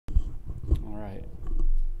right.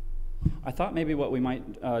 I thought maybe what we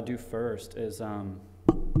might do first is I'm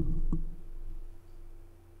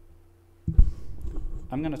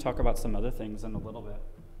going to talk about some other things in a little bit,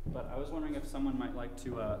 but I was wondering if someone might like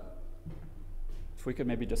to, if we could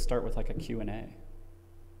maybe just start with like a Q&A.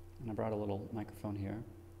 And I brought a little microphone here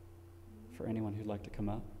for anyone who'd like to come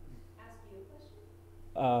up. Ask you a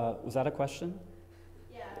question? Was that a question?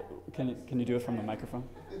 Yeah. Can you do it from the microphone?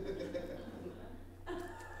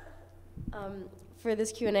 For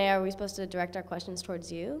this Q&A, are we supposed to direct our questions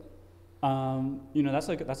towards you? You know, that's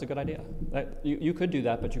a good idea. You could do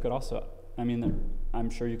that, but you could also, I mean,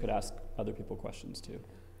 I'm sure you could ask other people questions too.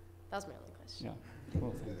 That was my only question. Yeah.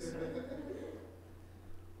 Cool. Thanks.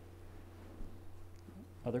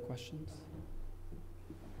 Other questions?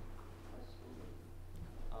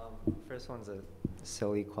 First one's a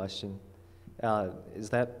silly question.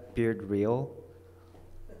 Is that beard real?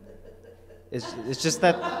 It's just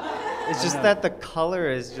that the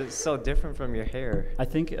color is just so different from your hair. I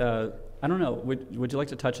think I don't know. Would you like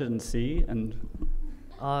to touch it and see? And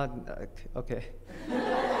okay.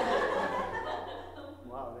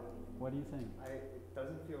 Wow. What do you think? It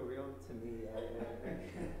doesn't feel real to me.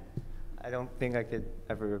 I don't think I could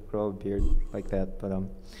ever grow a beard like that. But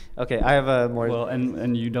okay. I have a more. Well,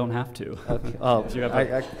 and you don't have to. Okay. Oh, you have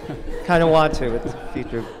I kind of want to. It's a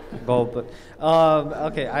future goal, but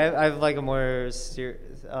okay. I have like a more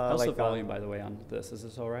serious. How's like the volume, by the way, on this? Is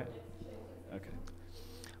this all right? Okay.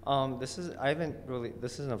 This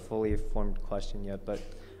isn't a fully formed question yet, but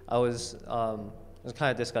I was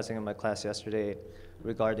kind of discussing in my class yesterday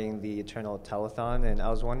regarding the Eternal Telethon, and I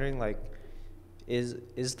was wondering, like, is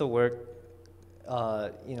the work,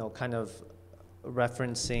 kind of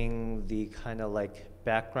referencing the kind of like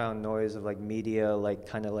background noise of like media, like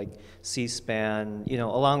kind of like C-SPAN,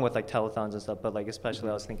 along with like telethons and stuff, but like especially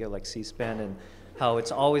I was thinking of like C-SPAN and how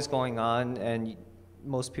it's always going on, and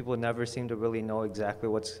most people never seem to really know exactly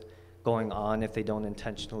what's going on if they don't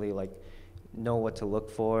intentionally like know what to look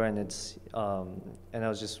for, and it's and I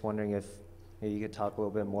was just wondering if maybe you could talk a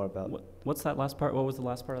little bit more about what's that last part? What was the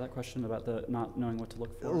last part of that question about the not knowing what to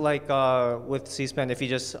look for? Like with C-SPAN, if you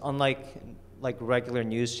just, unlike like regular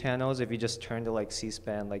news channels, if you just turn to like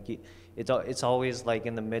C-SPAN, like it's always like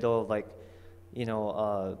in the middle of like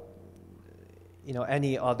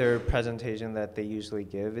any other presentation that they usually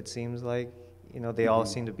give. It seems like they all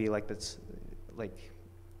seem to be like this, like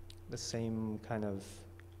the same kind of.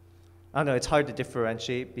 I don't know. It's hard to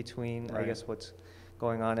differentiate between, right. I guess, what's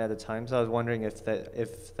going on at a time. So I was wondering if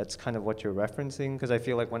that's kind of what you're referencing, because I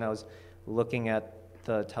feel like when I was looking at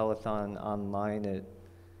the telethon online, it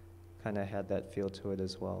kind of had that feel to it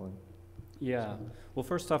as well. And yeah. Well,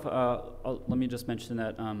 first off, let me just mention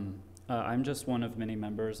that I'm just one of many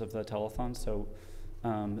members of the telethon,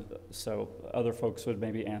 so other folks would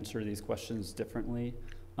maybe answer these questions differently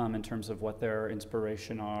in terms of what their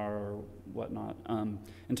inspiration are or whatnot.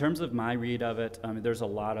 In terms of my read of it, there's a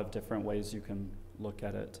lot of different ways you can look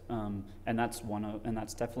at it, and that's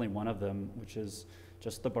definitely one of them, which is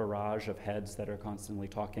just the barrage of heads that are constantly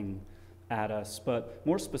talking at us. But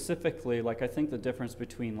more specifically, like I think the difference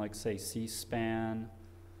between, like, say, C-SPAN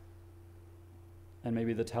and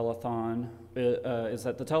maybe the telethon is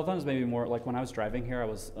that the telethon is maybe more like when I was driving here, I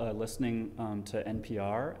was listening to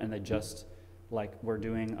NPR, and they just were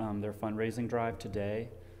doing their fundraising drive today.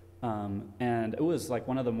 And it was like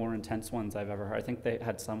one of the more intense ones I've ever heard. I think they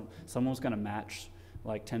had someone was going to match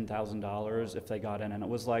like $10,000 if they got in, and it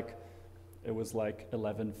was like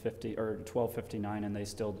 11:50 or 12:59, and they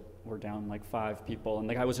still were down like 5 people, and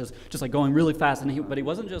the guy was just like going really fast, and he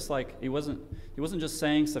wasn't just like he wasn't just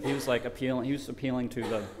saying stuff. He was like appealing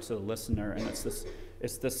to the listener, and it's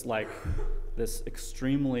this like this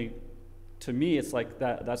extremely, to me it's like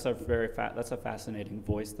that's a fascinating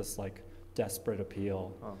voice, this like desperate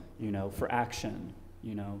appeal, for action,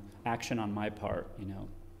 action on my part,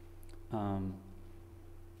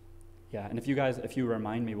 yeah. And if you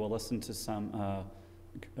remind me, we'll listen to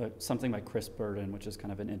something by Chris Burden, which is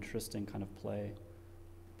kind of an interesting kind of play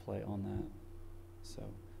on that. So,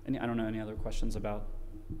 I don't know, any other questions about?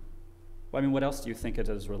 Well, I mean, what else do you think it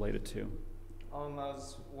is related to? I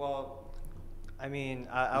was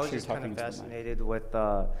just kind of fascinated with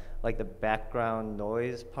like the background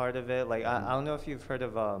noise part of it. Like I don't know if you've heard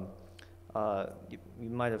of you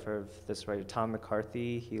might have heard of this writer, Tom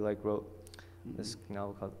McCarthy. He like wrote this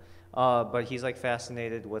novel called. But he's like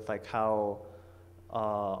fascinated with like how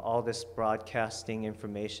all this broadcasting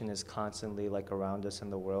information is constantly like around us in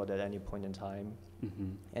the world at any point in time,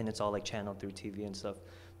 and it's all like channeled through TV and stuff.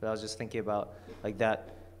 But I was just thinking about like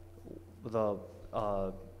that, the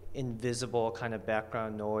invisible kind of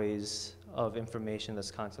background noise of information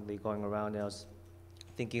that's constantly going around. And I was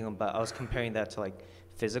I was comparing that to like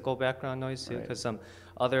physical background noise too, because some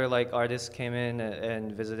other like artists came in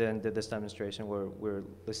and visited and did this demonstration where we're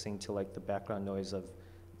listening to like the background noise of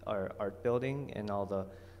our art building and all the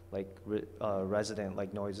like resident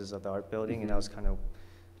like noises of the art building. And I was kind of,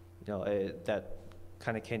 that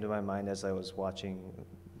kind of came to my mind as I was watching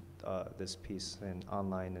this piece and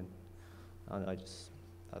online, and I just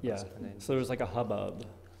thought that was kind of interesting. So there was like a hubbub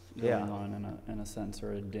going on in a sense,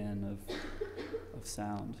 or a din of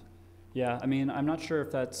sound. Yeah, I mean, I'm not sure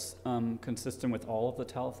if that's consistent with all of the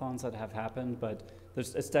telethons that have happened, but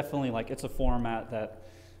it's definitely like, it's a format that,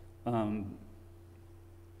 on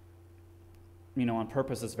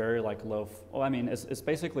purpose is very like it's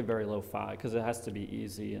basically very lo-fi, because it has to be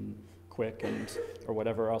easy and quick or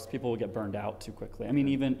whatever, else people will get burned out too quickly. I mean,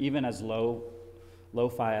 even as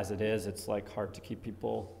lo-fi as it is, it's like hard to keep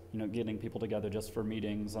people, getting people together just for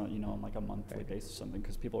meetings on, on like a monthly basis or something,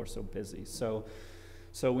 because people are so busy. So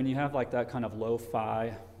when you have like that kind of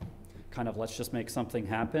lo-fi, kind of let's just make something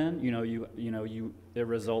happen, it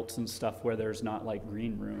results in stuff where there's not like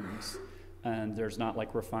green rooms, and there's not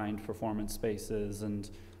like refined performance spaces, and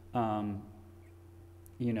and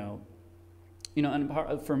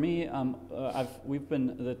for me, we've been,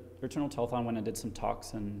 the Eternal Telethon went and did some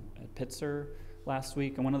talks at Pitzer last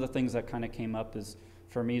week, and one of the things that kind of came up is,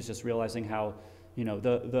 for me, is just realizing how,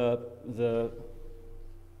 the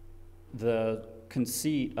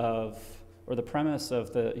conceit of, or the premise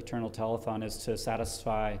of the Eternal Telethon is to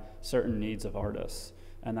satisfy certain needs of artists.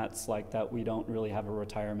 And that's like that we don't really have a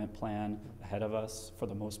retirement plan ahead of us for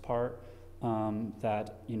the most part,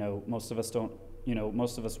 that, most of us don't,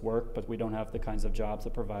 most of us work, but we don't have the kinds of jobs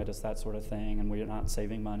that provide us that sort of thing, and we're not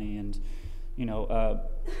saving money, and,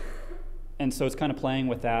 and so it's kind of playing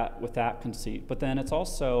with that conceit. But then it's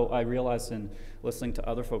also, I realized in listening to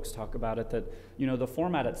other folks talk about it, that, the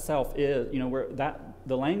format itself is,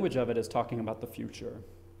 the language of it is talking about the future,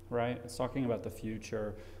 right? It's talking about the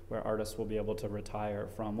future where artists will be able to retire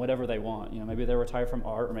from whatever they want. Maybe they retire from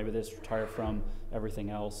art, or maybe they just retire from everything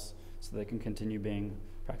else so they can continue being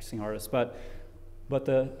practicing artists. But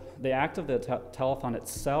the act of the telethon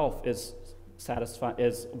itself is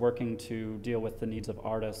working to deal with the needs of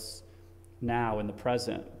artists now in the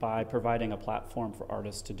present by providing a platform for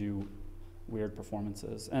artists to do weird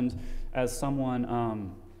performances. And as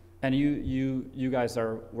someone, and you guys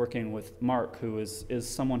are working with Mark, who is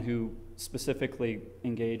someone who specifically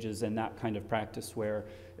engages in that kind of practice where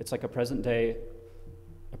it's like a present day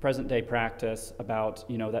practice about,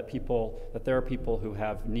 that there are people who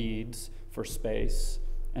have needs for space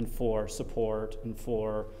and for support and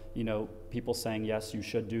for, people saying, yes, you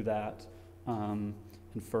should do that, and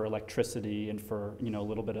for electricity and for, a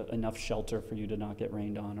little bit of enough shelter for you to not get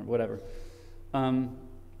rained on or whatever.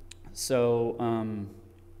 So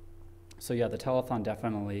yeah, the telethon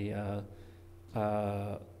definitely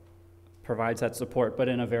provides that support, but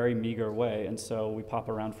in a very meager way. And so we pop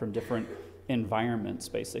around from different environments,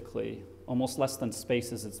 basically, almost less than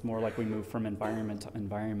spaces. It's more like we move from environment to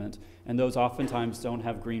environment. And those oftentimes don't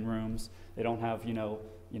have green rooms. They don't have,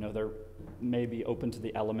 they're maybe open to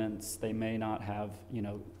the elements. They may not have,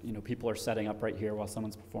 people are setting up right here while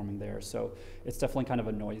someone's performing there. So it's definitely kind of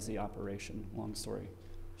a noisy operation, long story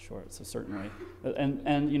short. So certainly, and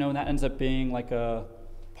that ends up being like a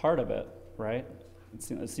part of it, right?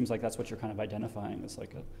 It seems like that's what you're kind of identifying as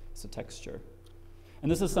like it's a texture. And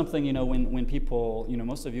this is something, when people,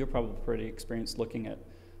 most of you are probably pretty experienced looking at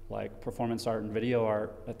like performance art and video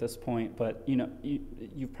art at this point, but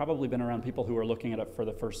you've probably been around people who are looking at it for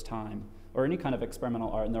the first time, or any kind of experimental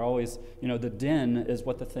art, and they're always, the din is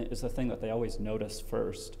what is the thing that they always notice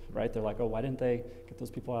first, right? They're like, oh, why didn't they get those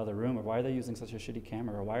people out of the room, or why are they using such a shitty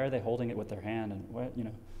camera, or why are they holding it with their hand, and what,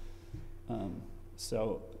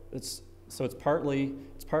 so it's partly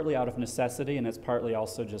out of necessity, and it's partly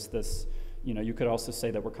also just this, you could also say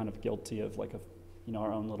that we're kind of guilty of like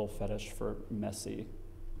our own little fetish for messy.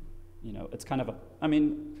 It's kind of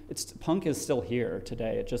punk is still here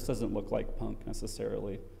today. It just doesn't look like punk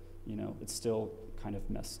necessarily. It's still kind of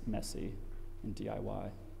messy and DIY.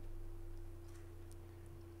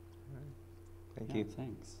 Thank you.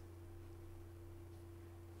 Thanks.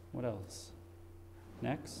 What else?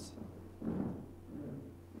 Next.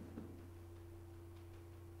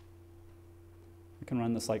 We can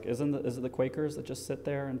run this like, is it the Quakers that just sit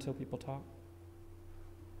there until people talk?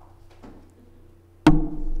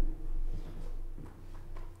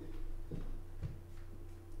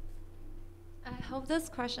 I hope this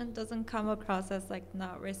question doesn't come across as like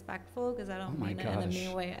not respectful, because I don't mean it in a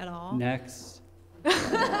mean way at all. Next.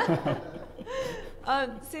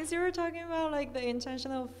 Since you were talking about like the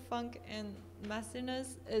intentional funk and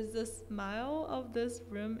messiness, is the smell of this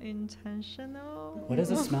room intentional? What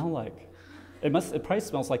does it smell like? It probably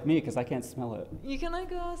smells like me because I can't smell it. You can like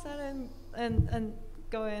go outside and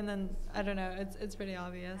go in and I don't know. It's pretty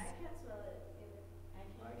obvious.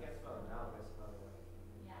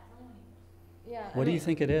 Yeah. What do you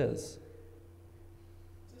think it is?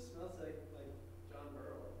 It just smells like John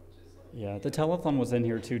Burrow, which is like. Yeah, the telethon was in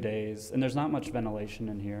here 2 days, and there's not much ventilation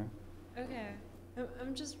in here. Okay.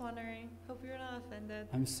 I'm just wondering. Hope you're not offended.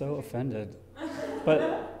 I'm so offended.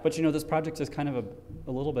 But you know, this project is kind of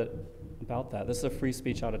a little bit about that. This is a free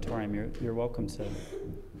speech auditorium. You're welcome to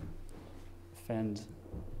offend.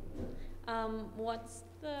 What's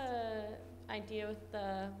the idea with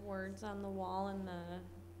the words on the wall and the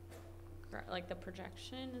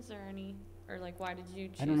projection? Is there any, or like why did you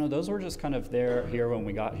choose? I don't know. Those were just kind of here when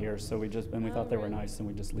we got here, so we thought they were really? nice, and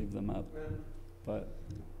we just leave them up. But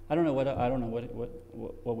I don't know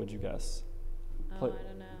what would you guess? Oh, I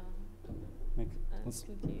don't know. I'm Let's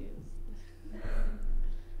confused.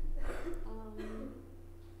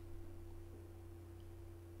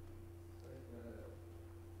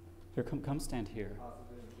 here, come stand here.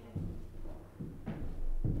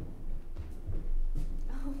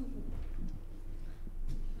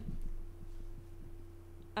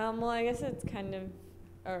 Well, I guess it's kind of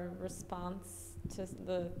a response to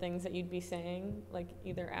the things that you'd be saying, like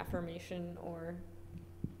either affirmation or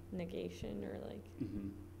negation, or like, Mm-hmm.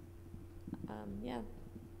 yeah,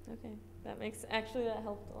 okay. That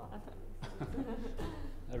helped a lot.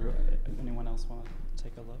 Anyone else want to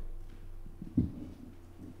take a look?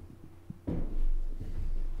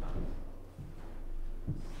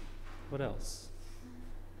 What else?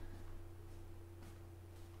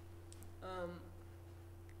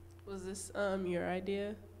 Was this your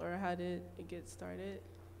idea, or how did it get started?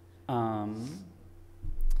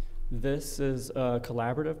 This is a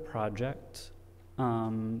collaborative project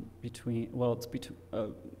between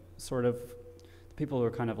sort of the people who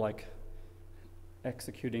are kind of like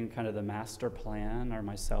executing kind of the master plan are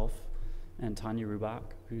myself and Tanya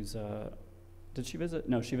Rubach, who's did she visit?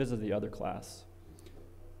 No, she visited the other class.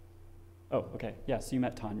 Oh, okay. Yeah, so you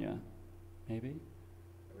met Tanya, maybe?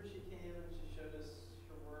 Remember she came and she showed us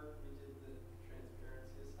her work. We did the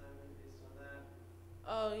transparency assignment based on that.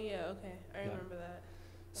 Oh yeah, okay, I Yeah. remember that.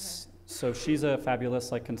 Okay. So she's a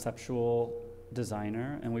fabulous like conceptual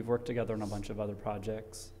designer, and we've worked together on a bunch of other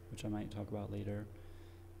projects, which I might talk about later.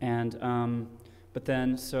 And but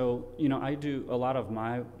then, so you know, I do a lot of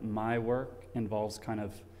my work involves kind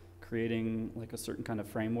of creating like a certain kind of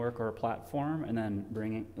framework or a platform, and then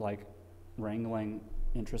wrangling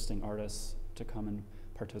interesting artists to come and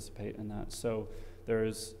participate in that. So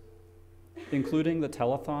there's, including the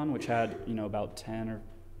telethon, which had, you know, about 10 or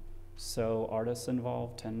so artists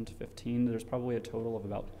involved, 10 to 15. There's probably a total of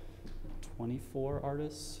about 24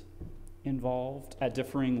 artists involved at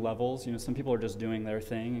differing levels. You know, some people are just doing their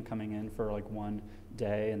thing and coming in for like one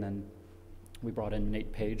day, and then we brought in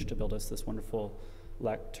Nate Page to build us this wonderful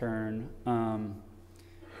lectern.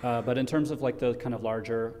 But in terms of like the kind of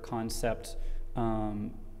larger concept, a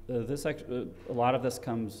lot of this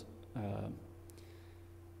comes.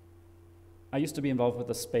 I used to be involved with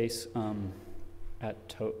a space not at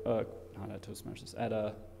Toastmasters, at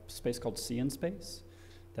a space called Sea in Space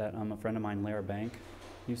that a friend of mine, Lara Bank,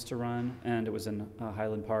 used to run, and it was in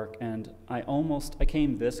Highland Park. And I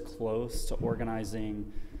came this close to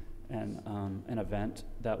organizing an event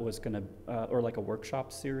that was gonna, or like a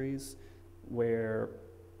workshop series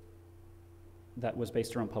that was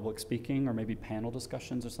based around public speaking or maybe panel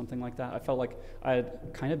discussions or something like that. I felt like I'd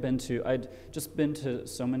just been to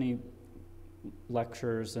so many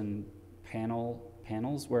lectures and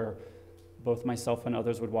panels where both myself and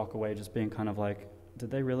others would walk away just being kind of like, did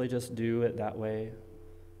they really just do it that way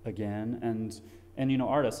again? And you know,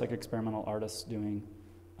 artists, like experimental artists doing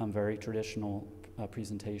very traditional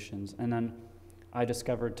presentations. And then I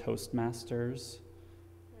discovered Toastmasters,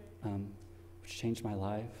 which changed my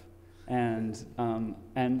life. And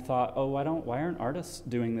thought, oh, why aren't artists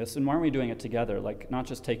doing this? And why aren't we doing it together? Like, not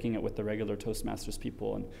just taking it with the regular Toastmasters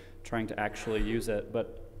people and trying to actually use it,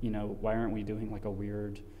 but, you know, why aren't we doing like a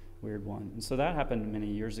weird one? And so that happened many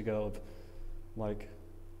years ago of like,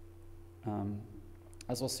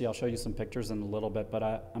 as we'll see, I'll show you some pictures in a little bit, but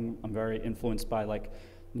I'm very influenced by like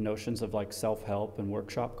notions of like self-help and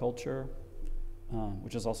workshop culture,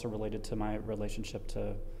 which is also related to my relationship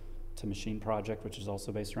to Machine Project, which is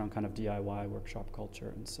also based around kind of DIY workshop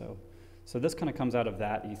culture. And so this kind of comes out of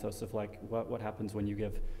that ethos of like what happens when you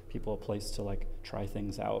give people a place to like try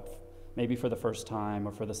things out, maybe for the first time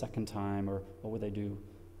or for the second time, or what would they do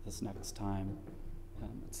this next time.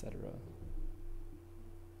 etc.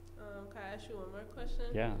 Can I ask you one more question?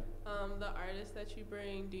 Yeah. The artists that you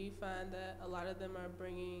bring, do you find that a lot of them are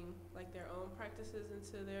bringing like their own practices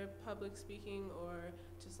into their public speaking, or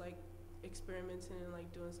just like experimenting and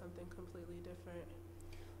like doing something completely different?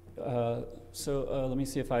 Let me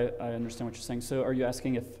see if I understand what you're saying. So are you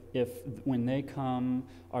asking if when they come,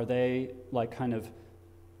 are they like kind of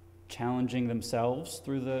challenging themselves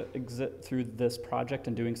through through this project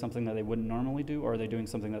and doing something that they wouldn't normally do, or are they doing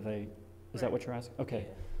something that they, is that what you're asking? Okay.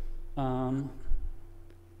 Yeah.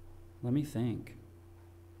 Let me think.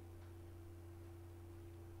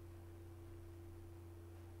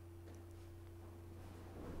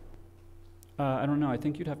 I don't know. I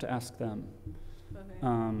think you'd have to ask them. Okay.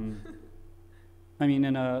 I mean,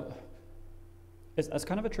 it's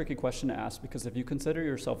kind of a tricky question to ask, because if you consider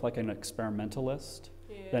yourself like an experimentalist,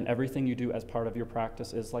 then everything you do as part of your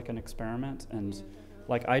practice is like an experiment. And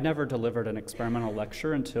like I never delivered an experimental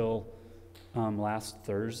lecture until last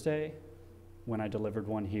Thursday, when I delivered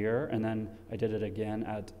one here, and then I did it again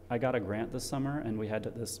I got a grant this summer, and we had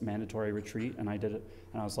this mandatory retreat, and I did it,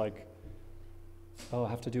 and I was like, oh, I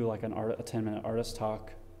have to do like a 10-minute artist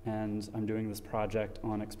talk, and I'm doing this project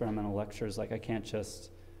on experimental lectures. Like I can't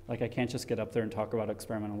just get up there and talk about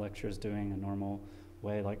experimental lectures doing a normal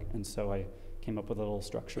way. And so I came up with a little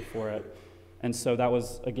structure for it. And so that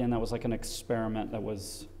was like an experiment that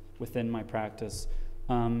was within my practice.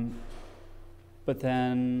 But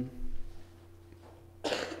then,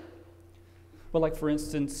 like for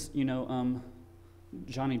instance,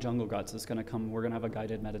 Johnny Jungle Guts is gonna come. We're gonna have a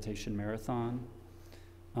guided meditation marathon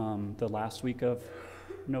the last week of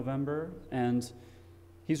November, and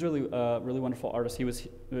he's really wonderful artist.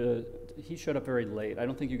 He showed up very late. I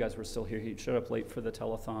don't think you guys were still here. He showed up late for the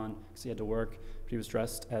telethon because he had to work. But he was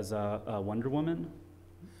dressed as a Wonder Woman.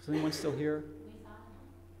 Is anyone still here?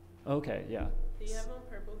 Okay, yeah. Do you have on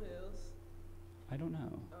purple heels? I don't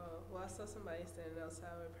know. Oh, well, I saw somebody standing outside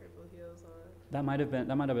with purple heels on. That might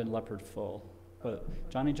have been Leopard Full, but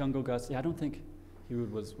Johnny Jungle Guts. Yeah, I don't think he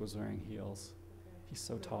was wearing heels. Okay. He's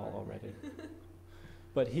so tall already.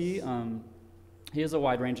 But he has a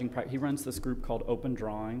wide-ranging practice. He runs this group called Open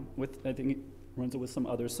Drawing. I think he runs it with some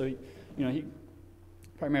others. So he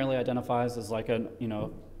primarily identifies as like an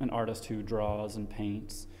artist who draws and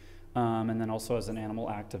paints, and then also as an animal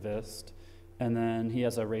activist. And then he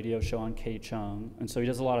has a radio show on K-Chung, and so he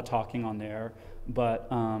does a lot of talking on there. But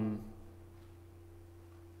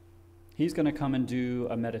he's going to come and do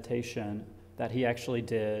a meditation that he actually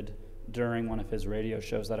did during one of his radio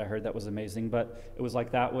shows that I heard that was amazing. But it was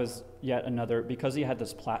like that was yet another, because he had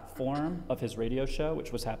this platform of his radio show,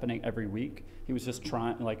 which was happening every week. He was just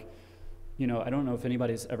trying, I don't know if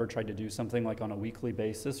anybody's ever tried to do something like on a weekly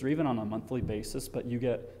basis or even on a monthly basis, but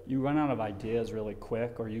you run out of ideas really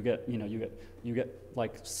quick, or you get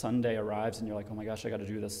like Sunday arrives and you're like, oh my gosh, I got to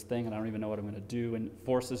do this thing and I don't even know what I'm going to do, and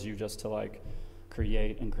forces you just to like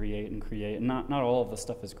create and create and create. And not all of the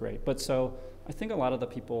stuff is great, but so I think a lot of the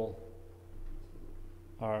people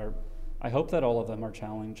I hope that all of them are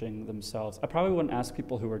challenging themselves. I probably wouldn't ask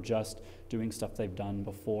people who are just doing stuff they've done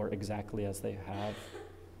before exactly as they have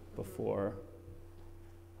before,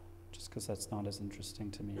 just because that's not as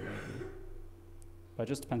interesting to me, maybe. But it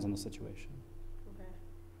just depends on the situation. Okay,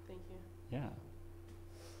 thank you. Yeah.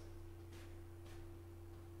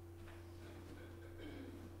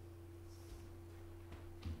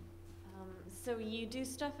 So you do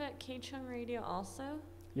stuff at K-Chung Radio also?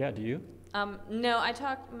 Yeah, do you? No,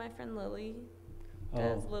 my friend Lily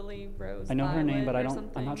does. Lily Rose I know Violet her name, but I'm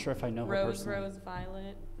something. not sure if I know her personally. Rose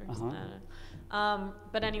Violet or something.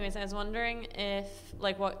 But anyways, I was wondering if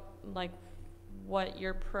what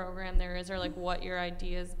your program there is, or like what your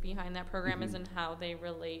ideas behind that program is and how they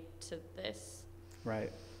relate to this.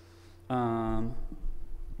 Right.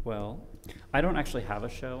 Well, I don't actually have a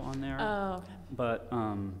show on there. Oh, okay. But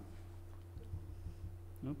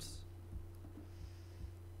oops.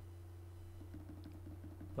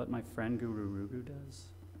 But my friend Guru Rugu does.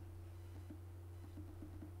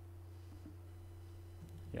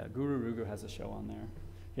 Yeah, Guru Rugu has a show on there.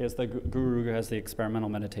 Guru Rugu has the experimental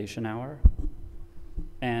meditation hour,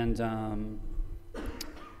 and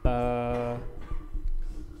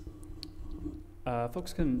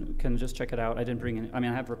folks can just check it out. I didn't bring any. I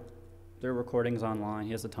mean, there are recordings online.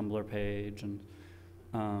 He has a Tumblr page, and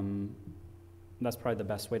that's probably the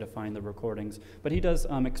best way to find the recordings. But he does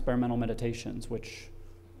experimental meditations, which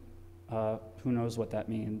who knows what that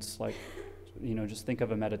means? Like, just think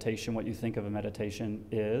of a meditation, what you think of a meditation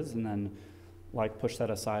is, and then like push that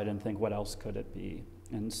aside and think, what else could it be?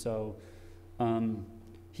 And so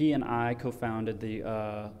he and I co-founded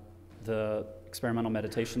the Experimental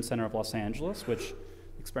Meditation Center of Los Angeles, which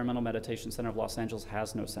Experimental Meditation Center of Los Angeles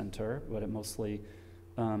has no center, but it mostly,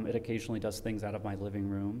 it occasionally does things out of my living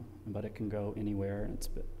room, but it can go anywhere.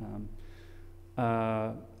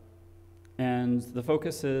 And the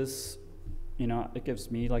focus is, it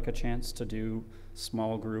gives me like a chance to do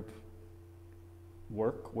small group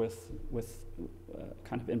work with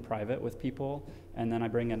kind of in private with people, and then I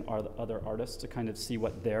bring in other artists to kind of see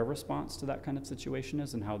what their response to that kind of situation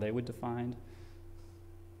is and how they would define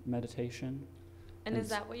meditation. And is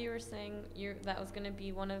that what you were saying? That was going to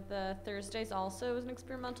be one of the Thursdays also as an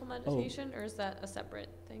experimental meditation, or is that a separate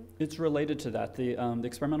thing? It's related to that. The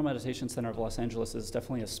Experimental Meditation Center of Los Angeles is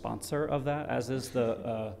definitely a sponsor of that, as is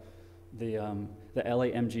the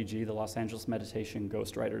LAMGG, the Los Angeles Meditation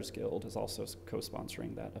Ghostwriters Guild, is also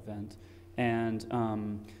co-sponsoring that event. And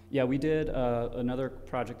yeah, we did another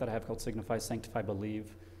project that I have called Signify, Sanctify,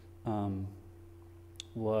 Believe,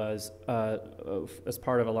 was as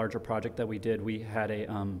part of a larger project that we did. We had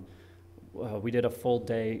we did a full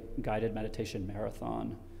day guided meditation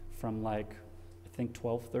marathon from like I think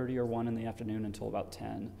 12:30 or 1 in the afternoon until about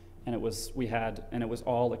 10, and it was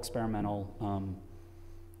all experimental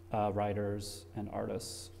writers and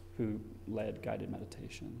artists who led guided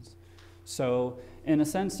meditations. So in a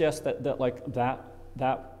sense, yes,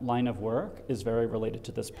 that line of work is very related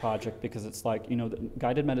to this project, because it's like,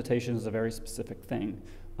 guided meditation is a very specific thing.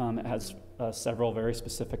 It has several very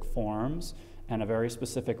specific forms and a very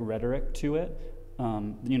specific rhetoric to it.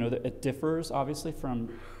 It differs obviously from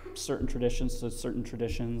certain traditions to certain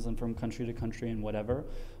traditions and from country to country and whatever,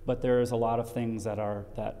 but there is a lot of things that are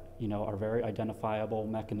very identifiable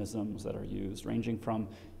mechanisms that are used, ranging from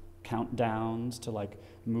countdowns to like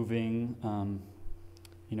moving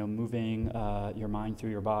your mind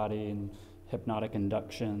through your body, and hypnotic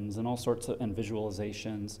inductions and all sorts of, and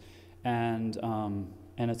visualizations. And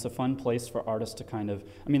it's a fun place for artists to kind of,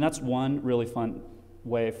 that's one really fun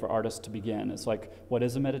way for artists to begin. It's like, what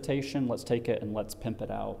is a meditation? Let's take it and let's pimp it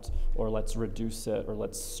out, or let's reduce it, or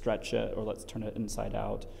let's stretch it, or let's turn it inside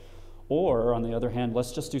out. Or on the other hand,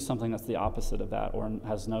 let's just do something that's the opposite of that, or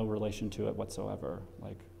has no relation to it whatsoever.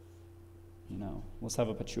 Like, let's have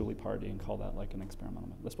a patchouli party and call that like an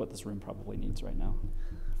experimental. That's what this room probably needs right now.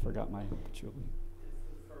 I forgot my patchouli. It's the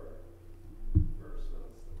fur. Fur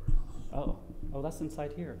smells the worst. Oh, that's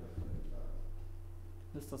inside here.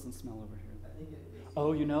 This doesn't smell over here. I think it makes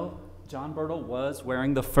John Bertle was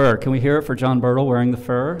wearing the fur. Can we hear it for John Bertle wearing the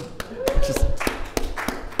fur?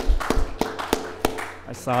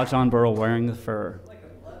 I saw John Bertle wearing the fur. like a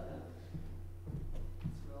bloodhound.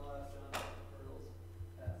 Smell out John Bertle's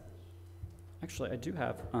passage. Actually, I do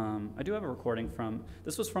have a recording from.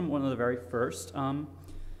 This was from one of the very first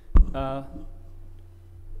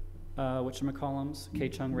whatchamacallums,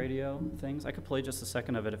 K-Chung radio things. I could play just a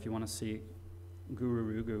second of it if you want to see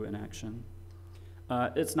Guru Rugu in action.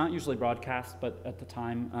 It's not usually broadcast, but at the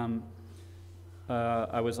time,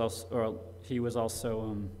 he was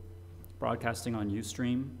also broadcasting on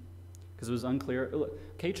Ustream, because it was unclear.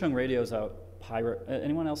 K-Chung Radio is a pirate.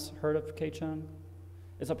 Anyone else heard of K-Chung?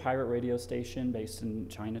 It's a pirate radio station based in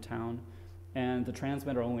Chinatown, and the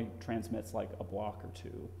transmitter only transmits like a block or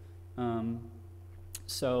two. And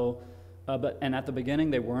at the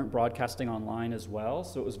beginning they weren't broadcasting online as well,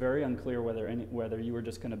 so it was very unclear whether you were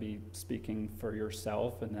just going to be speaking for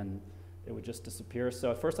yourself and then it would just disappear.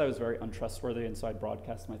 So at first I was very untrustworthy, and so I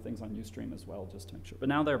broadcast my things on Ustream as well, just to make sure. But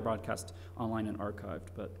now they're broadcast online and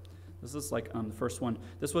archived. But this is like the first one.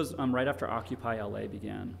 This was right after Occupy LA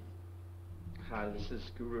began. Hi, this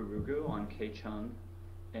is Guru Rugu on K-Chung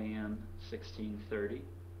AM 1630,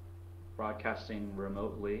 broadcasting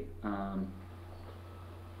remotely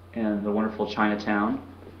in the wonderful Chinatown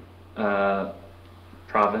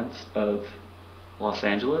province of Los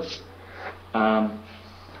Angeles.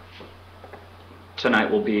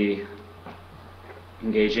 Tonight we'll be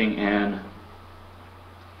engaging in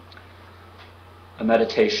a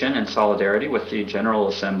meditation in solidarity with the General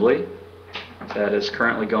Assembly that is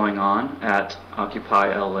currently going on at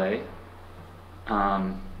Occupy LA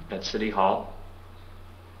at City Hall.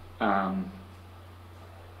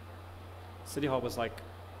 City Hall was like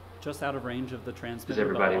just out of range of the transmitter. Is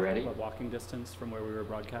everybody ready? But walking distance from where we were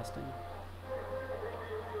broadcasting.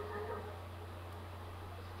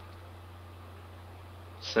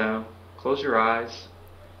 So, close your eyes.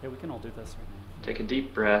 Yeah, we can all do this right now. Take a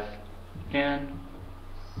deep breath in.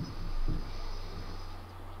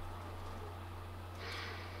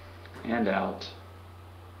 And out.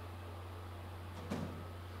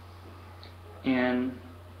 In.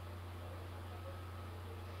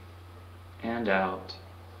 And out.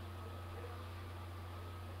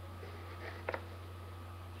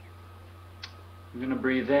 I'm going to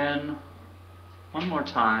breathe in one more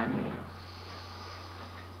time.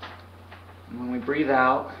 And when we breathe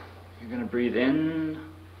out, you're going to breathe in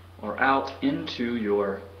or out into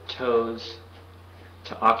your toes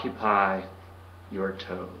to occupy your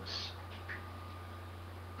toes.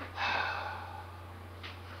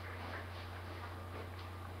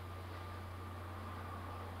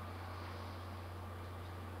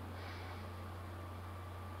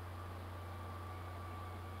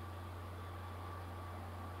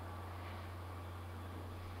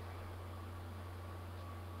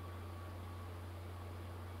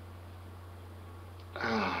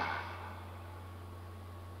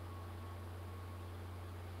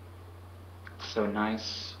 So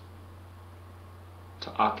nice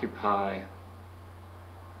to occupy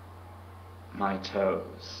my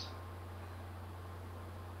toes.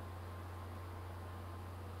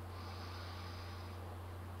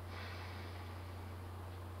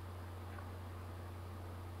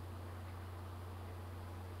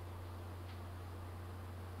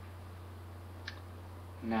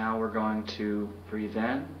 Now we're going to breathe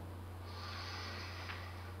in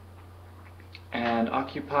and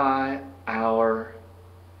occupy our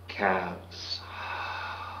calves.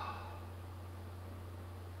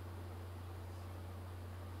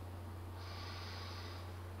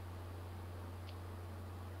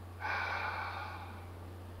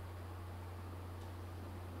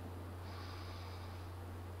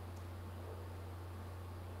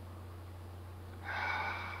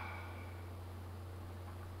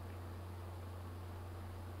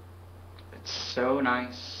 It's so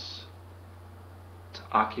nice to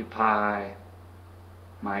occupy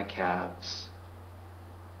my calves.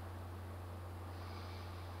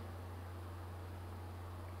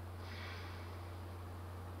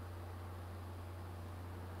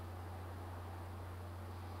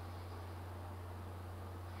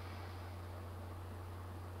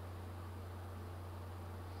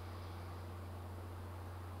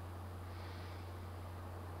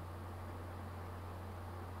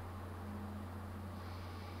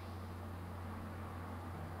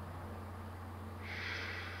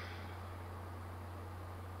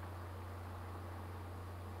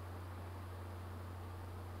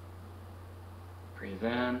 Breathe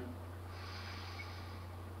in.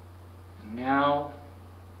 And now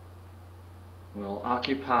we'll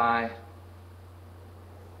occupy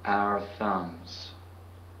our thumbs.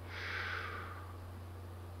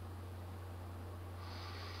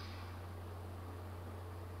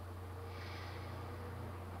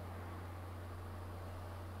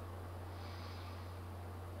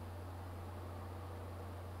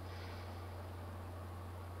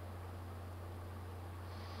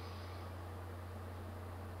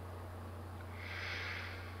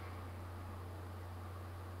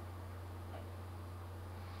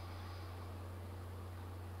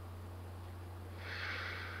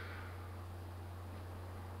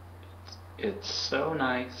 It's so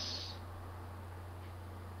nice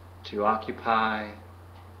to occupy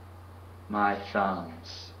my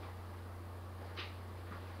thumbs.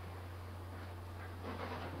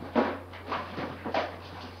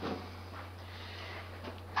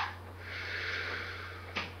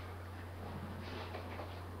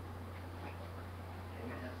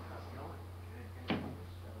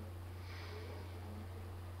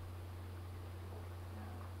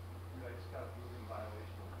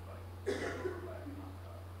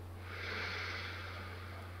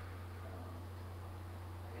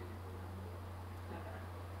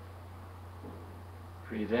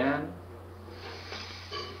 Breathe in.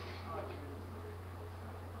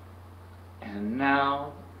 And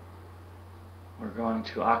now we're going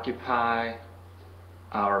to occupy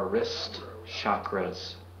our wrist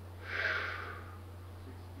chakras.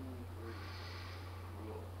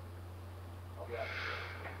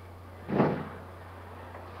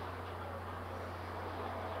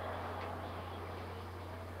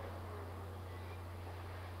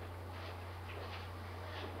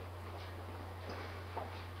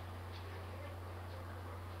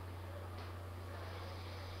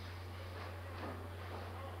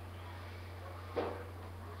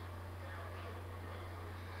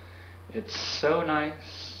 It's so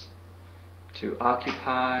nice to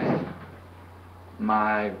occupy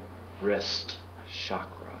my wrist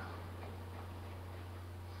chakra.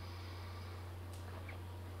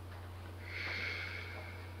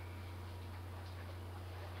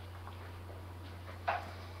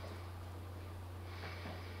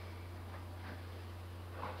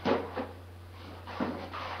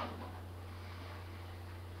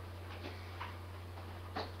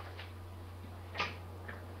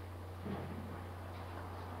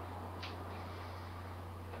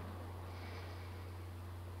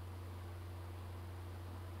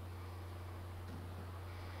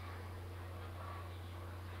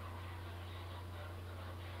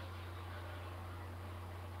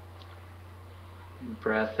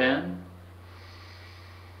 breath in.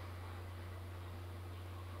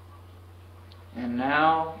 And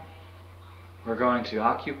now we're going to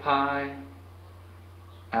occupy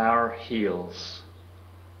our heels.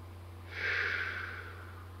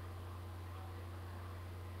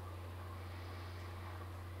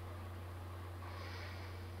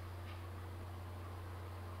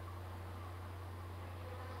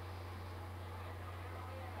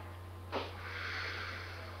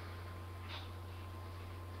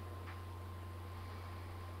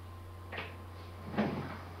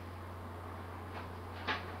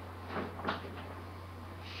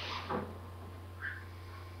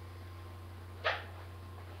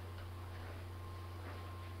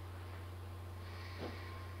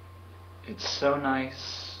 It's so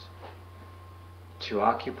nice to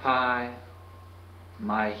occupy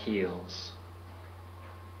my heels.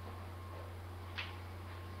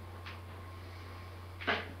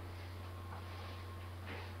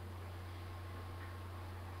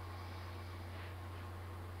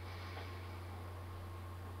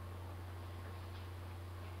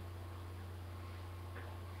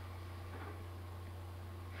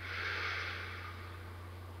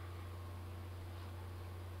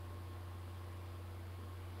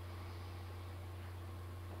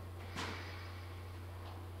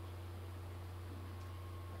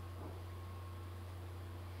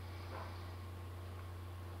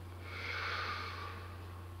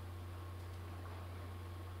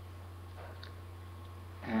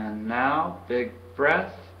 And now, big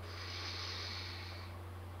breath.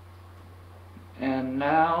 And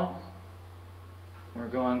now, we're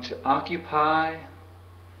going to occupy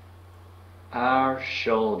our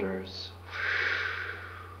shoulders.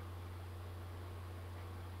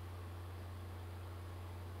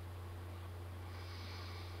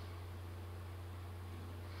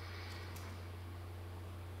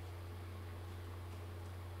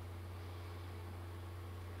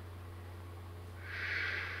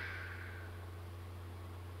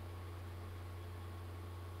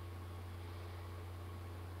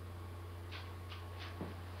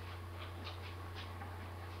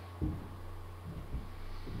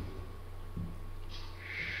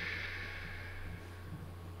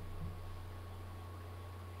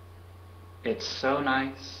 It's so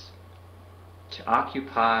nice to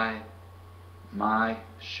occupy my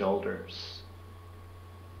shoulders.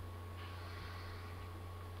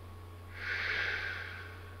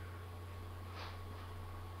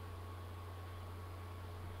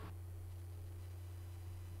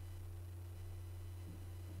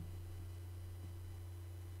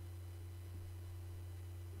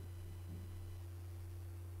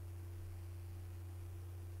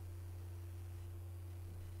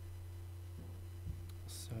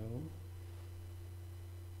 So,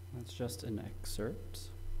 that's just an excerpt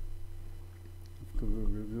of Guru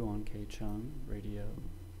Rugu on K-Chung Radio,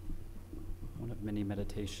 one of many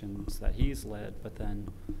meditations that he's led, but then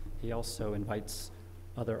he also invites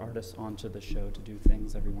other artists onto the show to do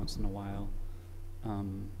things every once in a while.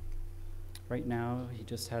 Right now, he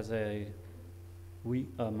just has a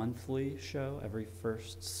monthly show every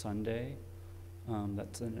first Sunday.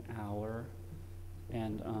 That's an hour.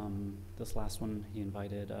 And this last one, he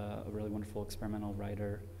invited a really wonderful experimental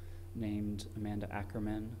writer named Amanda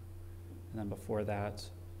Ackerman. And then before that,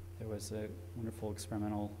 there was a wonderful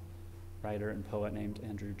experimental writer and poet named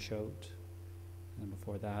Andrew Choate. And then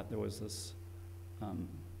before that, there was this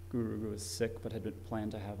guru who was sick but had been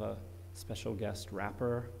planned to have a special guest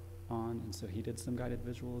rapper on. And so he did some guided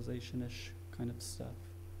visualization-ish kind of stuff.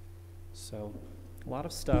 So a lot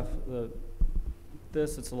of stuff.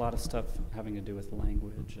 It's a lot of stuff having to do with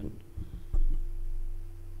language,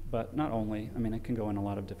 but not only. I mean, it can go in a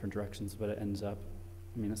lot of different directions, but it ends up,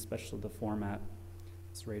 especially the format,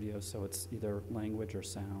 it's radio, so it's either language or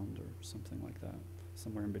sound or something like that,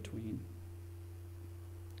 somewhere in between.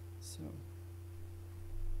 So,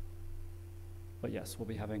 but yes, we'll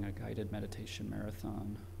be having a guided meditation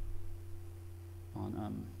marathon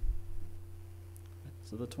on,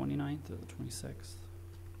 so the 29th or the 26th?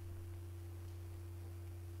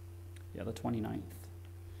 Yeah, the 29th.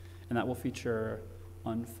 And that will feature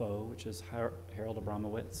Unfo, which is Harold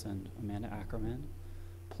Abramowitz and Amanda Ackerman,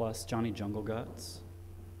 plus Johnny Jungle Guts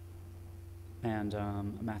and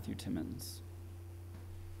Matthew Timmons.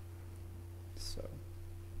 So.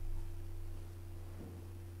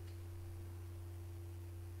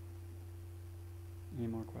 Any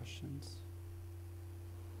more questions?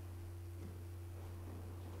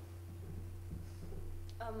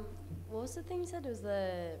 What was the thing you said? It was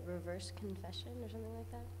the reverse confession or something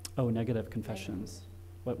like that? Oh, negative confessions.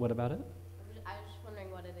 What about it? I was just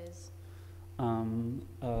wondering what it is.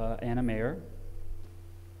 Anna Mayer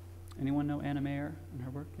Anyone know Anna Mayer and her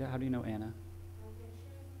work? Yeah, how do you know Anna?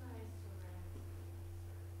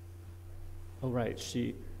 Oh, right,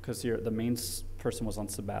 because the main person was on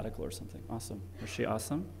sabbatical or something. Awesome. Was she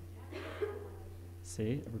awesome?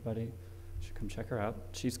 See, everybody should come check her out.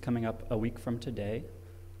 She's coming up a week from today.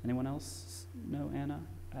 Anyone else know Anna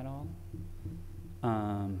at all?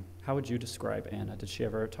 How would you describe Anna? Did she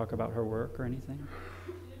ever talk about her work or anything?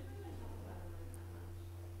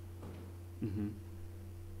 Mm-hmm.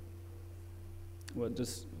 Well,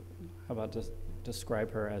 how about just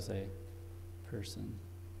describe her as a person,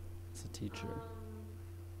 as a teacher? I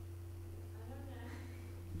don't know.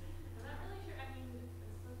 I'm not really sure. I mean, this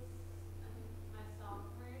was, I think, my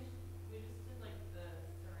sophomore year. We just did like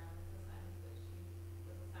the ceramics assignments that she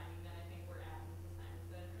was assigning that I think were Adam's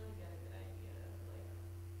assignments. So I didn't really get a good idea of like.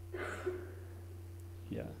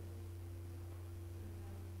 Yeah.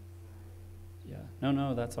 Yeah.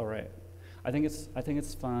 No, that's all right. I think it's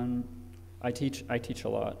fun. I teach a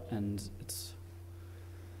lot, and it's,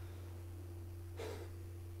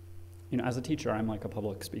 as a teacher, I'm like a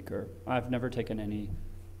public speaker. I've never taken any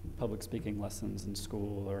public speaking lessons in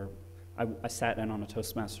school, or I sat in on a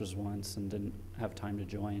Toastmasters once and didn't have time to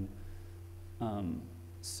join. And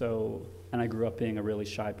I grew up being a really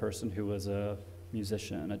shy person who was a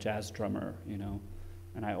musician, a jazz drummer,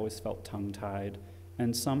 and I always felt tongue-tied.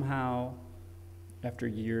 And somehow, after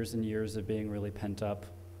years and years of being really pent up,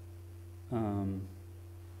 I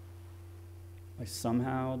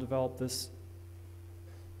somehow developed this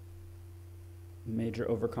major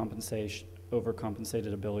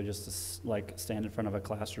overcompensated ability just to stand in front of a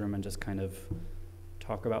classroom and just kind of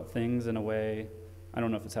talk about things in a way. I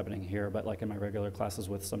don't know if it's happening here, but like in my regular classes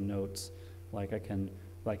with some notes, like I can,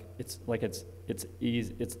 it's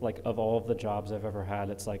easy. It's like of all of the jobs I've ever had,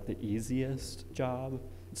 it's like the easiest job.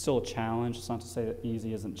 It's still a challenge. It's not to say that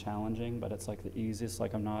easy isn't challenging, but it's like the easiest.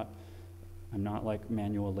 Like I'm not like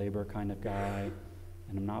manual labor kind of guy,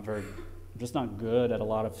 and I'm just not good at a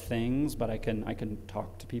lot of things, but I can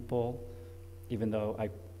talk to people, even though I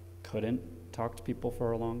couldn't talk to people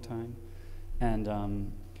for a long time.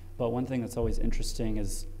 And but one thing that's always interesting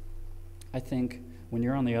is, I think when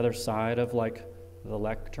you're on the other side of like the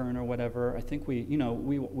lectern or whatever, I think we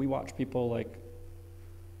watch people like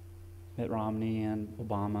Mitt Romney and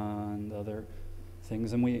Obama and other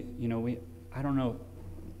things, and I don't know.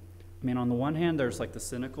 I mean, on the one hand, there's like the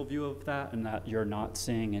cynical view of that, and that you're not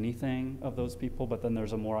seeing anything of those people, but then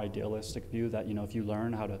there's a more idealistic view that, if you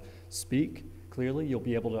learn how to speak clearly, you'll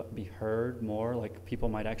be able to be heard more, like people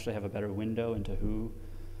might actually have a better window into who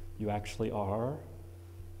you actually are.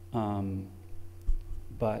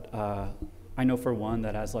 But I know for one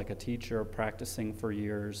that as like a teacher practicing for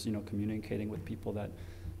years, communicating with people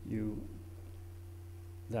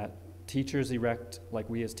that teachers erect, like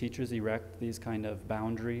we as teachers erect these kind of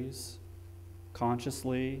boundaries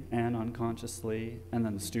consciously and unconsciously, and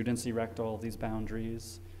then the students erect all these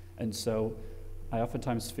boundaries. And so I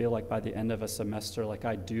oftentimes feel like by the end of a semester, like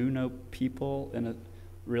I do know people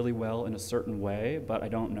really well in a certain way, but I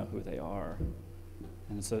don't know who they are.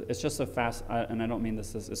 And so it's just and I don't mean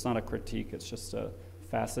it's not a critique, it's just a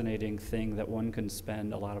fascinating thing that one can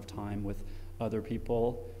spend a lot of time with other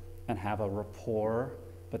people and have a rapport,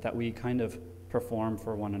 but that we kind of perform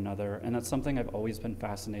for one another. And that's something I've always been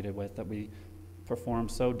fascinated with, that we perform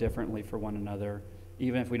so differently for one another,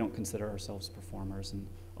 even if we don't consider ourselves performers. And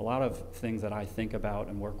a lot of things that I think about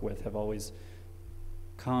and work with have always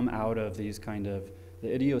come out of these kind of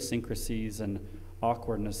the idiosyncrasies and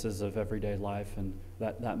awkwardnesses of everyday life, and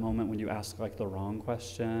that moment when you ask like the wrong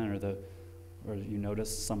question, or you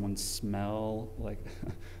notice someone's smell, like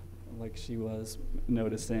like she was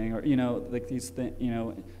noticing, or like these things,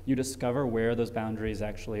 you discover where those boundaries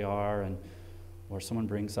actually are, or someone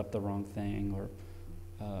brings up the wrong thing,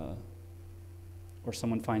 or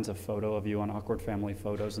someone finds a photo of you on Awkward Family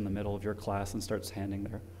Photos in the middle of your class and starts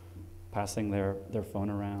passing their phone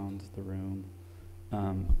around the room.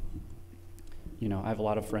 I have a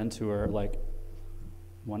lot of friends who are like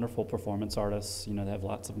wonderful performance artists. They have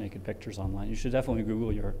lots of naked pictures online. You should definitely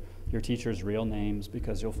Google your teachers' real names,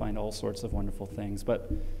 because you'll find all sorts of wonderful things.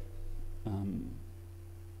 But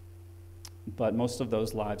most of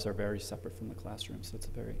those lives are very separate from the classroom. So it's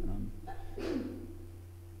a very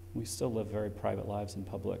we still live very private lives in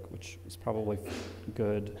public, which is probably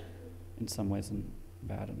good in some ways and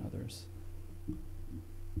bad in others.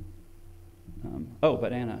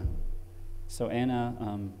 But Anna. So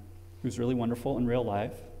Anna, who's really wonderful in real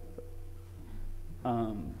life.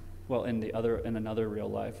 Well, in another real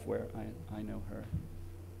life where I know her.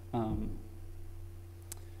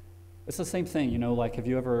 It's the same thing, like have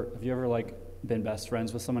you ever like been best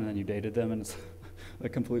friends with someone and then you dated them, and it's a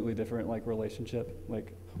completely different like relationship,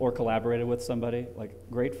 like, or collaborated with somebody, like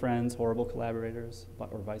great friends, horrible collaborators,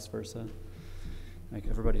 or vice versa. Like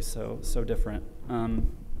everybody's so different.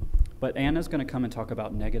 But Anna's going to come and talk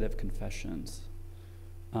about negative confessions.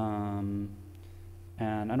 And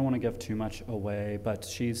I don't want to give too much away, but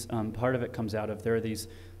she's, part of it comes out of, there are these,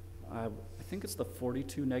 I think it's the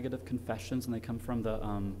 42 negative confessions, and they come from the,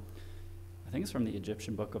 I think it's from the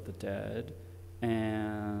Egyptian Book of the Dead,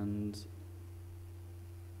 and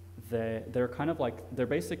they're kind of like, they're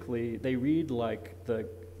basically, they read like the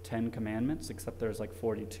 10 Commandments, except there's like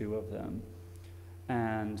 42 of them.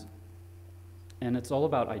 And it's all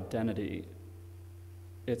about identity.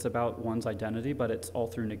 It's about one's identity, but it's all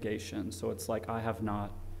through negation. So it's like,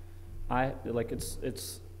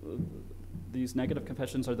 these negative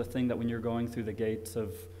confessions are the thing that when you're going through the gates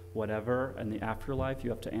of whatever in the afterlife, you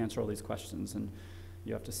have to answer all these questions, and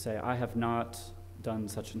you have to say, I have not done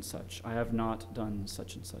such and such. I have not done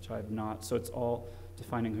such and such. I have not. So it's all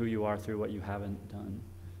defining who you are through what you haven't done.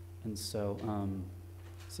 And so,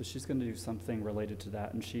 so she's going to do something related to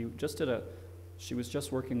that. And she was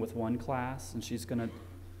just working with one class, and she's going to,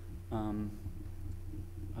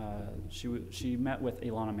 she met with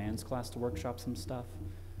Ilana Mann's class to workshop some stuff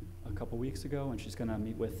a couple weeks ago, and she's going to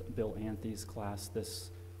meet with Bill Anthony's class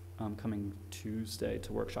this coming Tuesday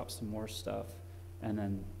to workshop some more stuff. And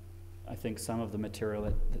then I think some of the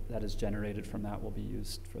material that is generated from that will be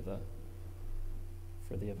used for the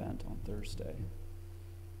event on Thursday.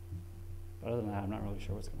 But other than that, I'm not really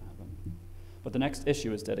sure what's going to happen. But the next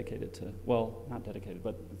issue is dedicated to, well, not dedicated,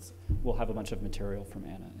 but we'll have a bunch of material from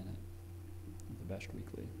Anna in it, the BESHT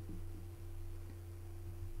Weekly.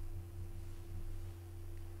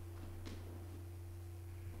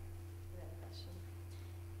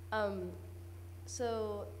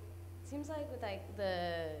 So it seems like with like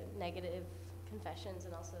the negative confessions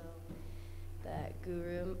and also the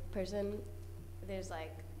guru person, there's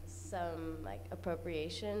like some like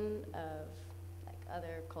appropriation of like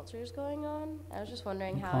other cultures going on. I was just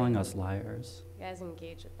wondering how calling us liars. You guys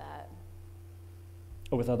engage with that.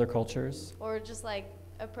 Oh, with other cultures? Or just like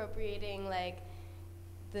appropriating like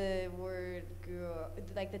the word guru,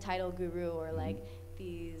 like the title guru, or like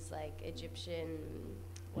these like Egyptian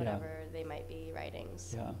whatever they might be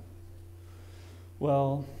writings. Yeah.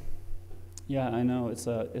 Well, yeah, I know it's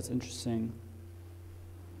interesting.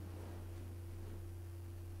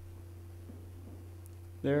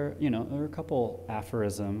 There are a couple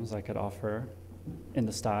aphorisms I could offer in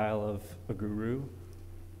the style of a guru,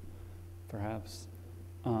 perhaps.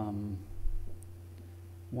 One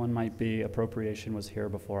might be, appropriation was here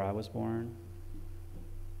before I was born.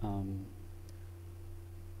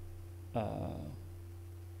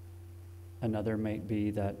 Another might be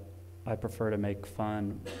that I prefer not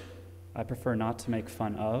to make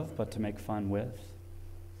fun of, but to make fun with.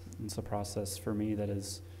 It's a process for me that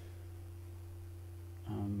is,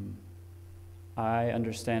 I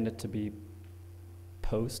understand it to be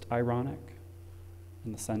post-ironic,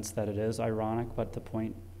 in the sense that it is ironic, but the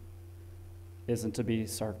point isn't to be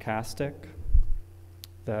sarcastic.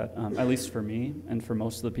 That, at least for me, and for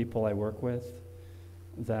most of the people I work with,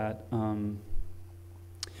 that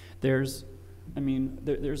there's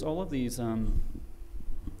all of these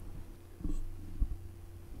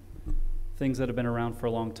things that have been around for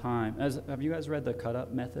a long time. Have you guys read The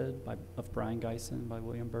Cut-Up Method of Brian Geisen by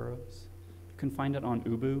William Burroughs? You can find it on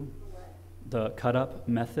Ubu. The Cut-Up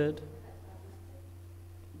Method.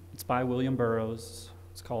 It's by William Burroughs.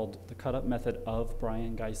 It's called The Cut-Up Method of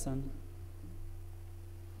Brian Geisen.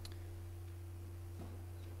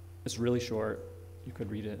 It's really short. You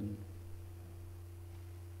could read it in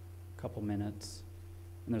a couple minutes.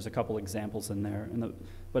 And there's a couple examples in there.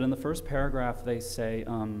 But in the first paragraph, they say,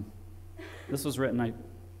 this was written, I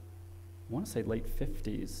want to say late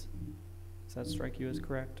 50s. Does that strike you as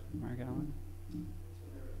correct, Mark Allen?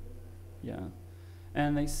 Yeah.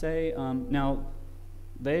 And they say,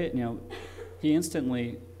 he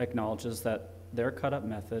instantly acknowledges that their cut-up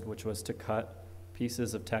method, which was to cut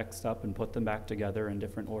pieces of text up and put them back together in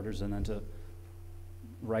different orders and then to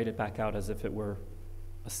write it back out as if it were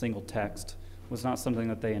a single text, was not something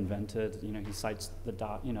that they invented. He cites the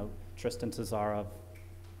Tristan Tzara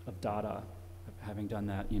of Dada, having done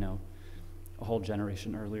that, a whole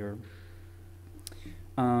generation earlier.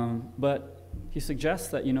 But he suggests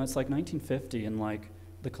that, it's like 1950 and like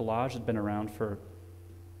the collage had been around for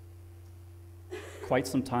quite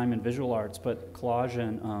some time in visual arts, but collage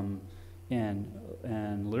in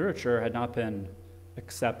literature had not been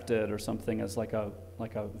accepted or something as like a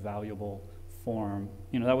valuable form.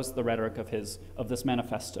 That was the rhetoric of this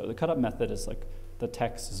manifesto. The cut-up method is like the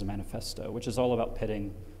text is a manifesto, which is all about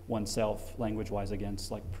pitting oneself language-wise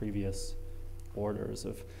against like previous orders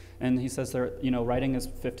of, and he says there, you know, writing is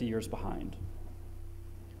 50 years behind.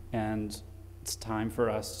 And it's time for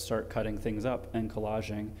us to start cutting things up and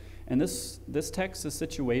collaging. And this text is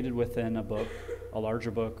situated within a book, a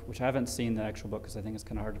larger book, which I haven't seen the actual book because I think it's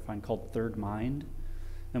kind of hard to find, called Third Mind.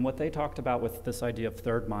 And what they talked about with this idea of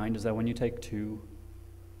third mind is that when you take two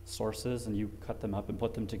sources and you cut them up and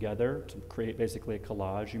put them together to create basically a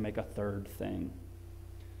collage, you make a third thing.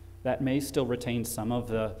 That may still retain some of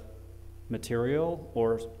the material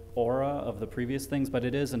or aura of the previous things, but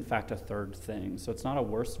it is in fact a third thing. So it's not a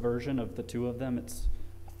worse version of the two of them, it's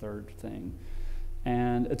a third thing.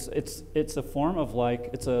 And it's a form of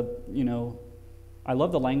like, it's a, you know, I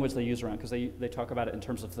love the language they use around, because they talk about it in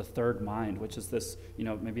terms of the third mind, which is this, you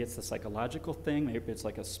know, maybe it's the psychological thing, maybe it's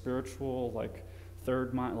like a spiritual, like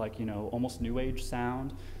third mind, like, you know, almost new age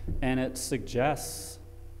sound. And it suggests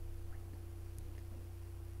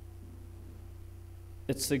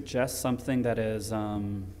something that is,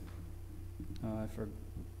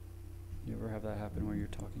 you ever have that happen where you're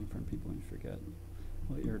talking in front of people and you forget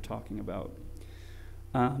what you're talking about?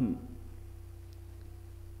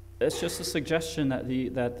 It's just a suggestion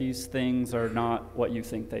that these things are not what you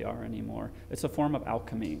think they are anymore. It's a form of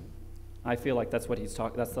alchemy. I feel like that's what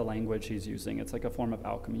that's the language he's using. It's like a form of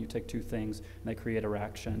alchemy. You take two things and they create a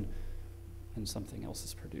reaction and something else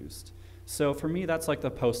is produced. So for me, that's like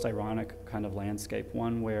the post-ironic kind of landscape,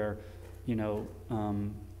 one where, you know,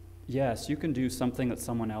 yes, you can do something that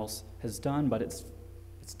someone else has done, but it's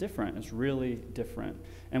different. It's really different.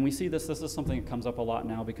 And we see this is something that comes up a lot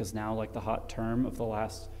now, because now like the hot term of the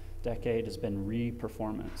last decade has been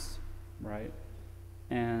re-performance, right?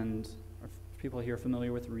 And are people here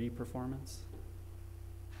familiar with re-performance?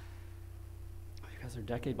 Oh, you guys are a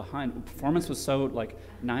decade behind. Performance was so like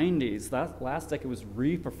 90s. That last decade was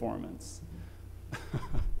re-performance.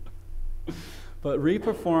 But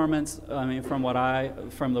re-performance, I mean, from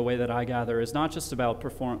the way that I gather, is not just about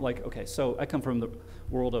okay, so I come from the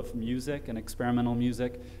world of music and experimental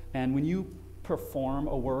music, and when you perform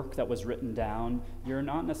a work that was written down, you're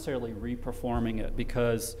not necessarily re-performing it,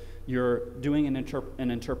 because you're doing an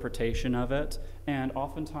interpretation of it, and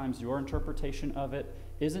oftentimes your interpretation of it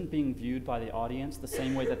isn't being viewed by the audience the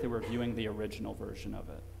same way that they were viewing the original version of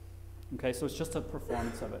it. Okay, so it's just a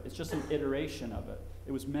performance of it. It's just an iteration of it.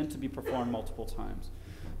 It was meant to be performed multiple times.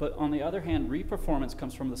 But on the other hand, re-performance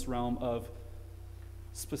comes from this realm of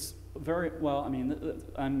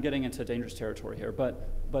I'm getting into dangerous territory here, but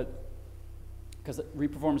because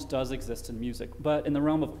re-performance does exist in music, but in the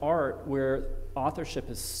realm of art, where authorship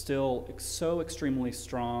is still so extremely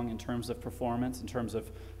strong in terms of performance, in terms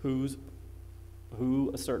of who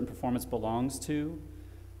a certain performance belongs to,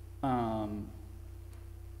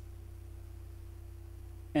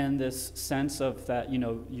 and this sense of that, you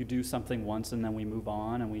know, you do something once and then we move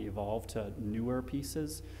on and we evolve to newer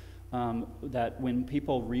pieces, that when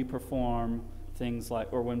people re-perform things like,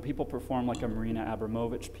 or when people perform like a Marina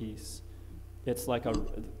Abramovich piece, it's like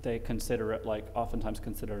they consider it like, oftentimes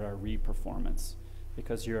consider it a re-performance,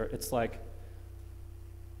 because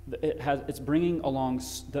it's bringing along,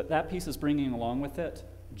 that piece is bringing along with it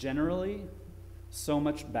generally so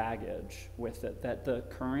much baggage with it that the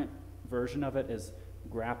current version of it is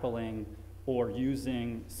grappling or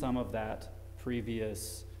using some of that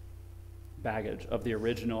previous baggage of the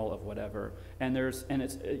original of whatever, and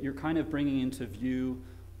you're kind of bringing into view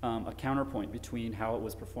a counterpoint between how it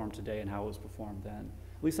was performed today and how it was performed then.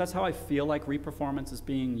 At least that's how I feel like re-performance is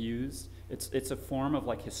being used. It's a form of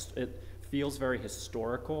like it feels very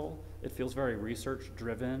historical. It feels very research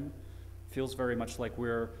driven. Feels very much like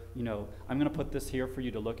we're, you know, I'm going to put this here for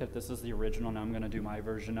you to look at. This is the original. Now I'm going to do my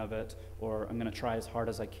version of it, or I'm going to try as hard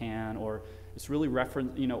as I can, or it's really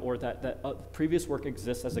reference, you know, or that previous work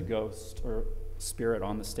exists as a ghost or spirit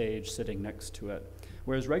on the stage sitting next to it.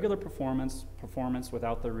 Whereas regular performance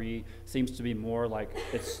without the re seems to be more like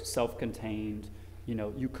it's self-contained. You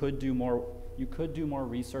know, you could do more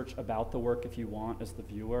research about the work if you want as the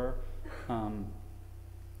viewer.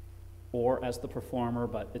 Or as the performer,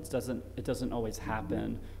 but it doesn't always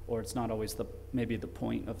happen, or it's not always maybe the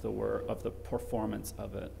point of the work, of the performance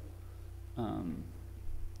of it.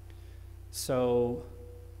 So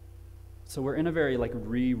we're in a very like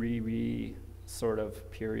re sort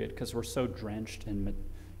of period, because we're so drenched in,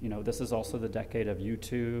 you know, this is also the decade of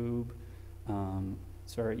YouTube.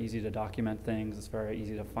 It's very easy to document things. It's very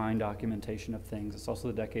easy to find documentation of things. It's also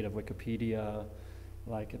the decade of Wikipedia.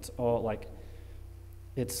 Like it's all like.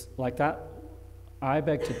 It's like that. I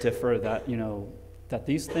beg to differ that, you know, that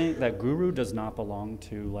that guru does not belong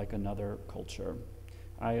to like another culture.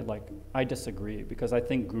 I disagree, because I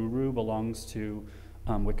think guru belongs to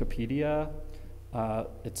Wikipedia.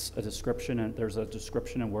 It's a description, and there's a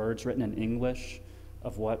description in words written in English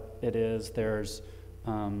of what it is. There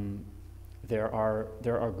are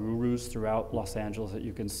gurus throughout Los Angeles that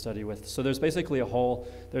you can study with. So there's basically a whole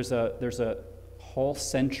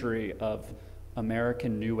century of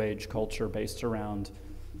American New Age culture based around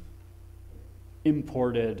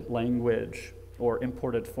imported language or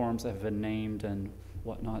imported forms that have been named and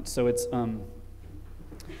whatnot. So it's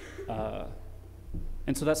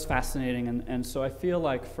and so that's fascinating. And so I feel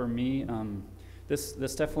like for me, this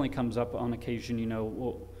definitely comes up on occasion. You know,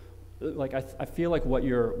 well, like I feel like what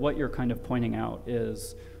you're kind of pointing out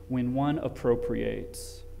is when one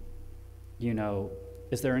appropriates, you know,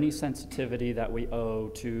 is there any sensitivity that we owe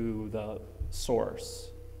to the source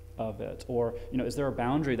of it? Or, you know, is there a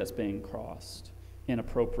boundary that's being crossed in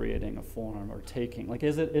appropriating a form or taking? Like,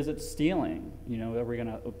 is it stealing? You know, are we going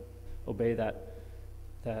to obey that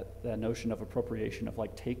notion of appropriation, of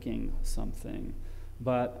like taking something?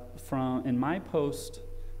 But in my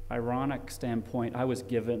post-ironic standpoint, I was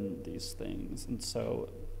given these things, and so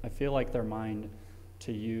I feel like they're mine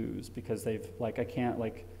to use because they've, like,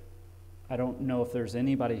 I don't know if there's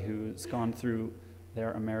anybody who's gone through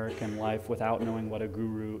their American life without knowing what a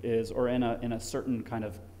guru is, or in a certain kind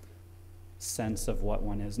of sense of what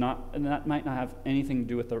one is. And that might not have anything to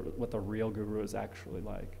do with what the real guru is actually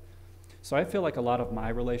like. So I feel like a lot of my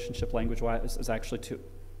relationship language-wise is actually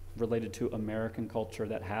related to American culture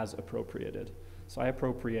that has appropriated. So I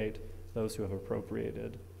appropriate those who have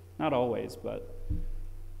appropriated. Not always, but,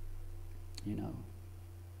 you know,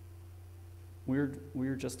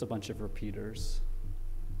 we're just a bunch of repeaters,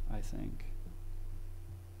 I think.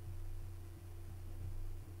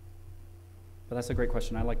 But that's a great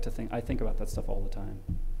question. I think about that stuff all the time.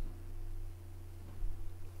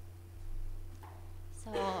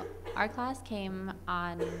 So our class came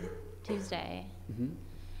on Tuesday, Mm-hmm.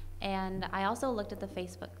 and I also looked at the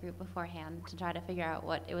Facebook group beforehand to try to figure out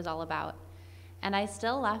what it was all about. And I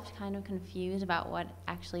still left kind of confused about what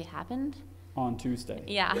actually happened. On Tuesday.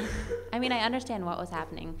 Yeah. I mean, I understand what was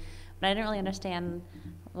happening, but I didn't really understand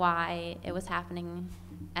why it was happening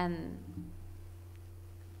and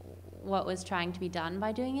what was trying to be done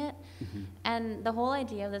by doing it. Mm-hmm. And the whole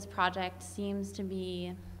idea of this project seems to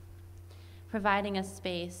be providing a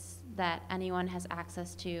space that anyone has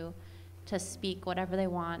access to speak whatever they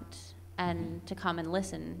want and to come and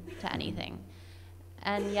listen to anything.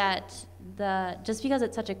 And yet, just because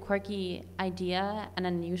it's such a quirky idea and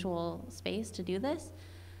unusual space to do this,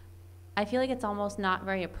 I feel like it's almost not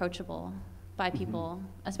very approachable by people,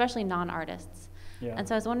 especially non-artists. Yeah. And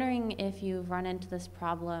so I was wondering if you've run into this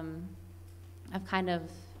problem of kind of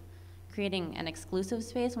creating an exclusive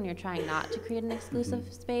space when you're trying not to create an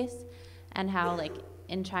exclusive space, and how, like,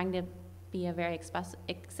 in trying to be a very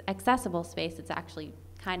accessible space, it's actually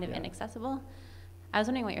kind of inaccessible. I was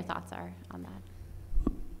wondering what your thoughts are on that.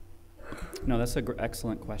 No, that's an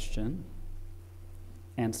excellent question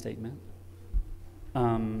and statement.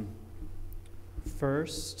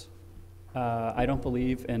 First, I don't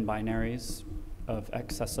believe in binaries of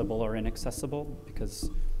accessible or inaccessible, because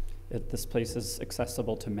this place is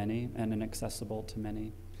accessible to many and inaccessible to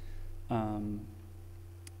many.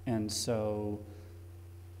 And so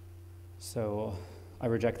I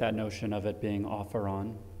reject that notion of it being off or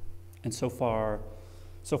on. And so far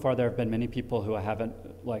there have been many people who I haven't,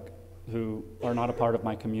 who are not a part of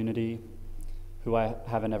my community, who I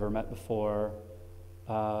haven't ever met before,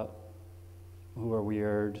 who are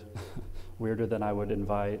weird, weirder than I would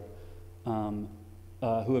invite, who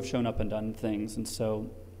have shown up and done things. And so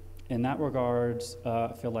in that regards,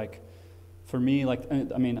 I feel like for me,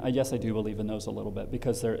 yes, I do believe in those a little bit,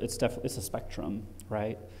 because it's a spectrum,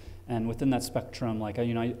 right? And within that spectrum,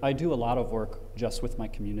 I do a lot of work just with my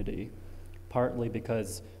community, partly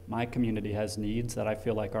because my community has needs that I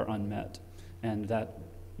feel like are unmet, and that,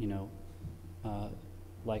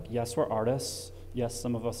 yes, we're artists. Yes,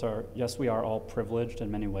 some of us are. Yes, we are all privileged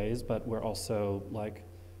in many ways, but we're also like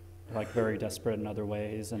very desperate in other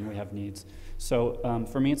ways, and we have needs. So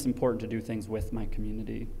for me, it's important to do things with my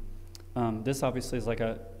community. This obviously is like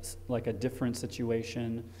a different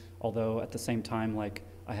situation, although at the same time,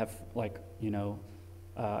 I have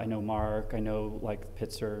I know Mark, I know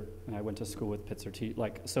Pitzer, and I went to school with Pitzer.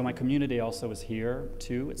 So my community also is here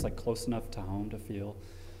too. It's close enough to home to feel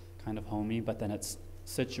kind of homey, but then it's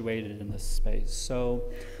situated in this space. So,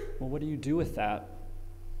 well, what do you do with that?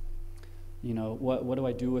 What do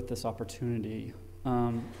I do with this opportunity?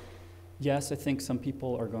 Yes, I think some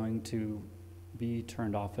people are going to be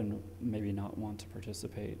turned off and maybe not want to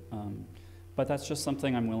participate. But that's just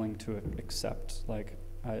something I'm willing to accept.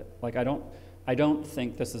 I don't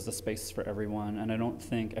think this is a space for everyone, and I don't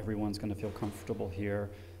think everyone's going to feel comfortable here,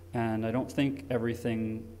 and I don't think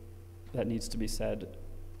everything that needs to be said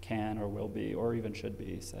can or will be or even should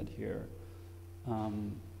be said here.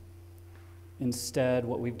 Instead,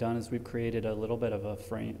 what we've done is we've created a little bit of a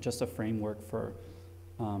framework for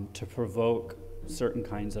to provoke certain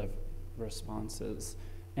kinds of responses.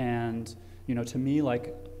 And to me,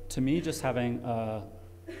 just having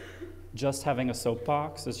a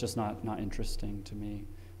soapbox is just not interesting to me.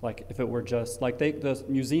 Like if it were just like the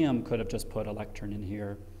museum could have just put a lectern in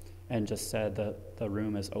here and just said that the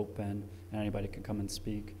room is open and anybody can come and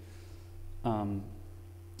speak.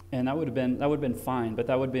 And that would have been fine, but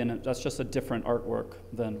that's just a different artwork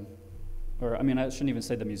than, or I mean, I shouldn't even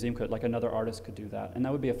say the museum could, like another artist could do that, and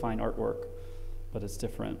that would be a fine artwork, but it's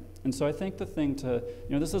different. And so I think the thing to,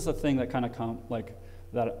 this is a thing that kind of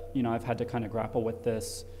I've had to kind of grapple with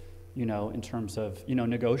this, in terms of,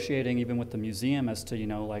 negotiating even with the museum as to,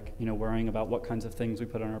 worrying about what kinds of things we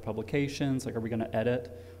put on our publications, like are we going to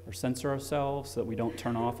edit or censor ourselves so that we don't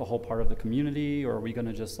turn off a whole part of the community, or are we going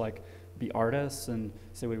to just be artists and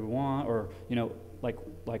say what we want, or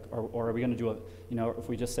or are we going to do if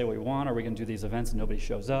we just say what we want, are we going to do these events and nobody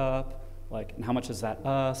shows up, and how much is that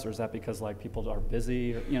us, or is that because people are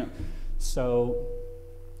busy, or, so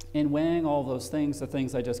in weighing all those things, the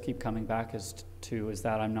things I just keep coming back is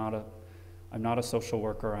that I'm not a social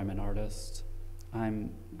worker, I'm an artist. The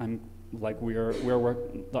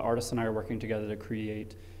artists and I are working together to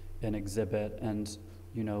create an exhibit, and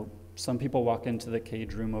some people walk into the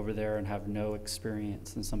cage room over there and have no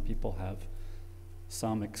experience, and some people have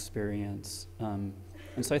some experience. And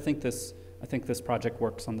so I think this project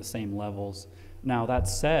works on the same levels. Now that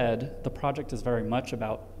said, the project is very much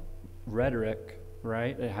about rhetoric,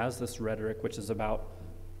 right? It has this rhetoric which is about,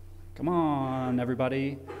 come on,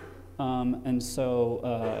 everybody. And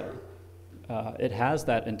so it has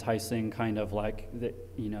that enticing kind of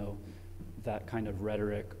that kind of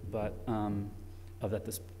rhetoric, but that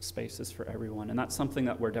this space is for everyone, and that's something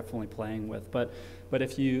that we're definitely playing with. But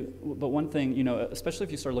one thing, especially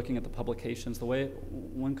if you start looking at the publications,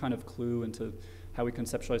 one kind of clue into how we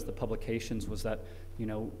conceptualized the publications was that,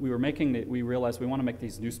 we realized we want to make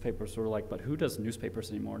these newspapers. So we're like, but who does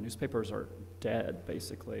newspapers anymore? Newspapers are dead,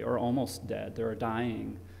 basically, or almost dead. They're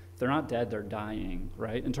dying. If they're not dead, they're dying,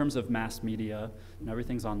 right? In terms of mass media,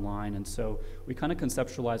 everything's online, and so we kind of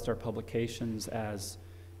conceptualized our publications as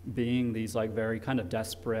being these very kind of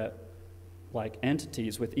desperate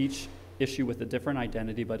entities, with each issue with a different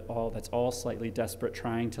identity, but that's all slightly desperate,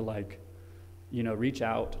 trying to reach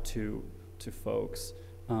out to folks.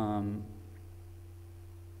 And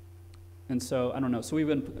so I don't know.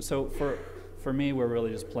 So for me, we're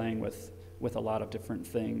really just playing with a lot of different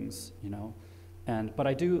things, but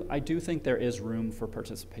I do think there is room for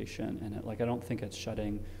participation in it. I don't think it's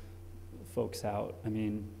shutting folks out. I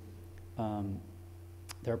mean,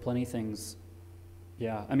 there are plenty of things.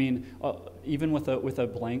 Yeah, I mean, even with a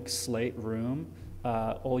blank slate room,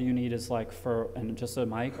 all you need is and just a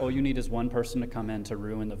mic. All you need is one person to come in to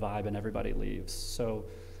ruin the vibe, and everybody leaves. So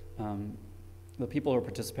the people who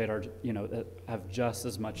participate are, that have just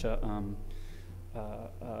as much a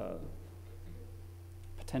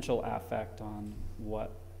potential affect on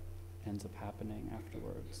what ends up happening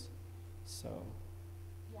afterwards. So.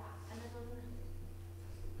 Yeah, and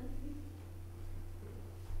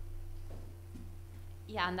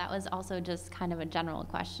yeah, and that was also just kind of a general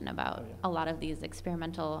question about a lot of these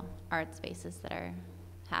experimental art spaces that are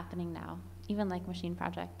happening now, even Machine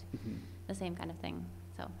Project, the same kind of thing.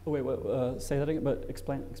 So. Oh, wait, say that again, but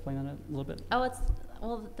explain on it a little bit.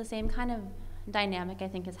 Oh, the same kind of dynamic I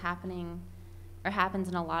think is happening, or happens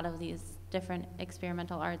in a lot of these different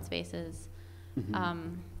experimental art spaces.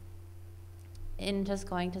 In just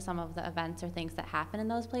going to some of the events or things that happen in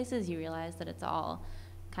those places, you realize that it's all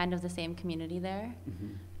kind of the same community there,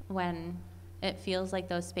 when it feels like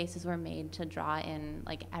those spaces were made to draw in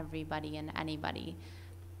everybody and anybody.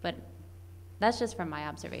 But that's just from my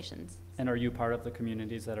observations. And are you part of the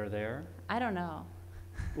communities that are there? I don't know.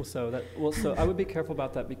 So I would be careful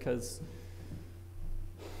about that, because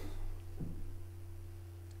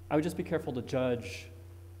I would just be careful to judge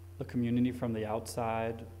the community from the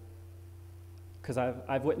outside, because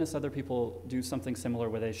I've witnessed other people do something similar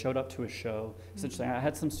where they showed up to a show. It's interesting. I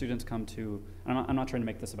had some students come to, I'm not trying to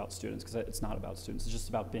make this about students, because it's not about students. It's just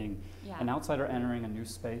about being an outsider entering a new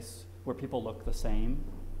space where people look the same,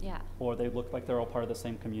 or they look like they're all part of the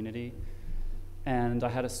same community. And I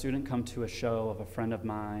had a student come to a show of a friend of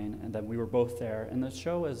mine, and then we were both there. And the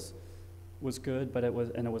show was good, but it was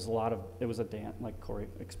a dance,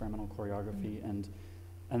 experimental choreography, and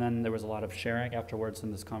and then there was a lot of sharing afterwards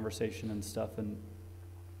in this conversation and stuff, and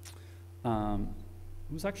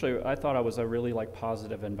it was actually, I thought it was a really like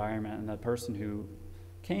positive environment, and the person who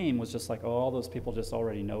came was just like, oh, all those people just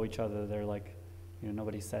already know each other. They're like, you know,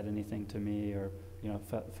 nobody said anything to me, or, you know,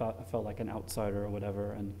 felt like an outsider or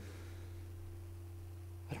whatever. And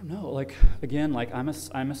I don't know, like, again, like I'm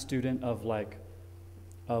a student of like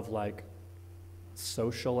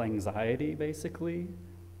social anxiety, basically.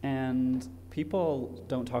 And people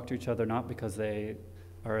don't talk to each other not because they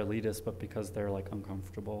are elitist, but because they're like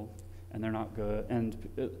uncomfortable and they're not good.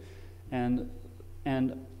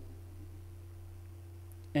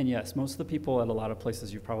 And yes, most of the people at a lot of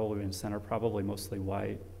places you've probably been sent are probably mostly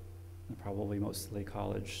white, and probably mostly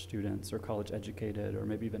college students or college educated, or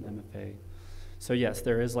maybe even MFA. So yes,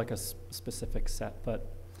 there is like a specific set,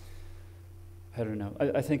 but I don't know.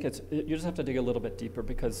 I think you just have to dig a little bit deeper,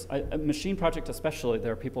 because a machine project especially,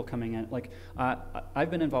 there are people coming in, like I've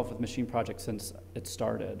been involved with machine projects since it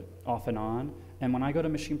started, off and on. And when I go to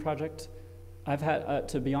machine project, I've had,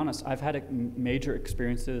 to be honest, I've had major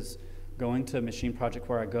experiences going to a machine project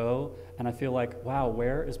where I go and I feel like, wow,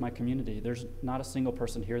 where is my community? There's not a single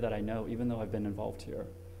person here that I know, even though I've been involved here.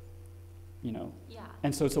 You know? Yeah.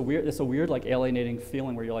 And so it's a weird like alienating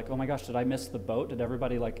feeling where you're like, oh my gosh, did I miss the boat? Did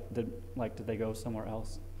everybody did they go somewhere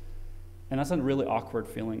else? And that's a really awkward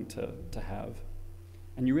feeling to have.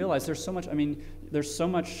 And you realize there's so much, I mean, there's so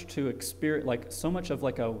much to experience, like so much of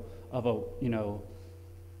like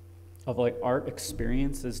art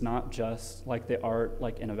experience is not just like the art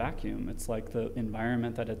like in a vacuum. It's like the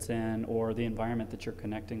environment that it's in, or the environment that you're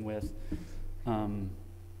connecting with.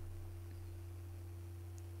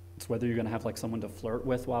 It's whether you're gonna have like someone to flirt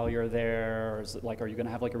with while you're there, or is it like, are you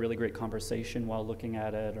gonna have like a really great conversation while looking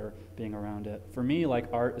at it or being around it? For me, like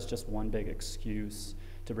art is just one big excuse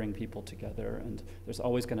to bring people together, and there's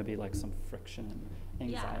always gonna be like some friction and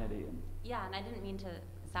anxiety. Yeah, and I didn't mean to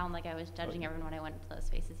sound like I was judging everyone when I went to those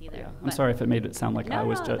spaces either. Yeah. I'm sorry if it made it sound like I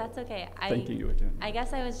was No, that's okay. thinking you were doing that. I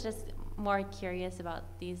guess I was just more curious about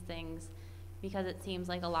these things because it seems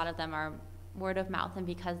like a lot of them are word of mouth, and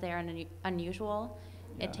because they're unusual,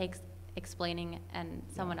 it takes explaining and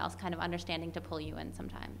someone else kind of understanding to pull you in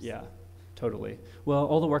sometimes. Yeah, totally. Well,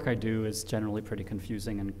 all the work I do is generally pretty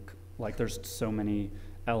confusing, and like there's so many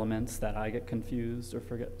elements that I get confused or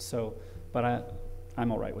forget. So, but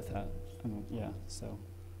I'm all right with that. So.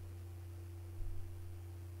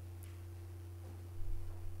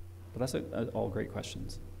 But that's all great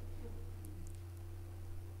questions.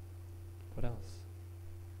 What else?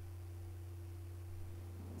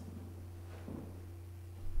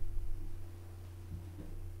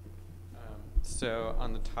 So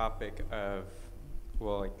on the topic of,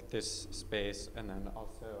 well, like this space and then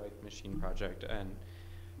also like machine project, and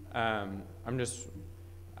I'm just,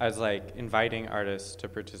 as like inviting artists to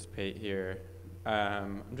participate here,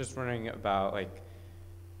 I'm just wondering about like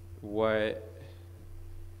what,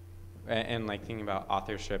 and like thinking about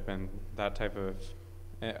authorship and that type of,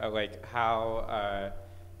 like how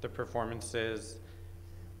the performances,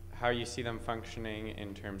 how you see them functioning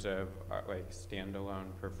in terms of like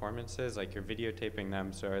standalone performances, like you're videotaping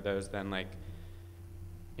them, so are those then like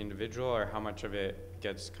individual, or how much of it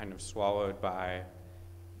gets kind of swallowed by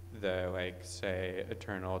the, like, say,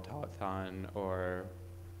 Eternal Telethon or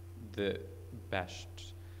the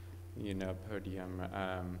BESHT, you know, podium,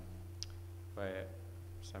 but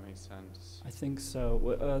does that make sense? I think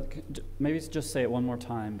so. Maybe just say it one more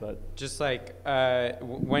time, but. Just like,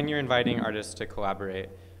 when you're inviting artists to collaborate,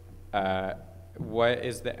 what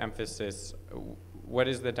is the emphasis, what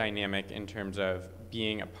is the dynamic in terms of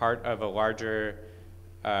being a part of a larger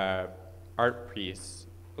art piece?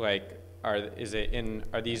 Like, are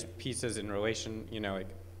these pieces in relation, you know,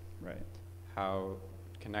 like, right? How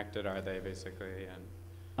connected are they, basically?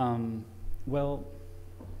 And well,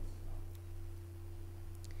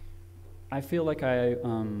 I feel like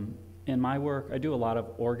in my work, I do a lot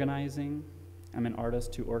of organizing. I'm an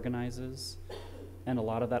artist who organizes. And a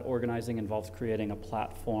lot of that organizing involves creating a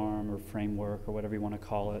platform or framework or whatever you want to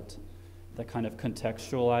call it that kind of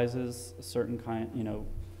contextualizes a certain kind, you know,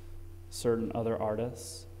 certain other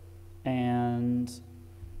artists. And,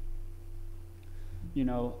 you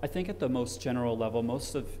know, I think at the most general level,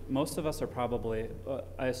 most of us are probably,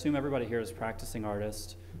 I assume everybody here is practicing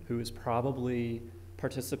artist who has probably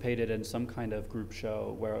participated in some kind of group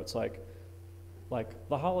show where it's like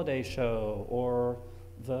the holiday show or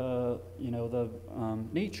the, you know, the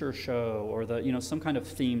nature show or the, you know, some kind of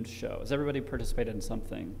themed show. Has everybody participated in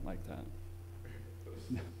something like that?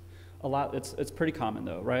 A lot, it's pretty common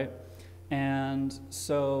though, right? And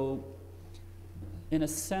so in a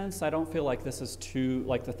sense, I don't feel like this is too,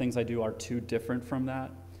 like the things I do are too different from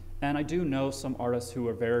that. and I do know some artists who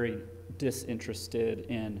are very disinterested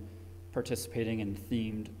in participating in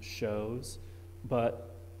themed shows, but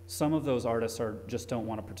some of those artists just don't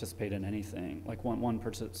want to participate in anything. Like one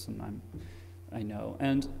person I know,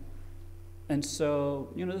 and so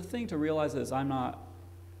the thing to realize is I'm not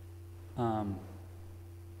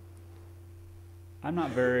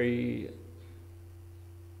very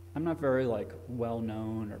like well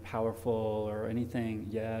known or powerful or anything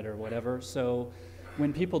yet or whatever. So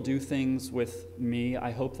when people do things with me,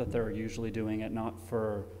 I hope that they're usually doing it not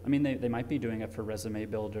for, they might be doing it for resume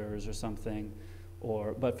builders or something,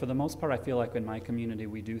 but for the most part, I feel like in my community,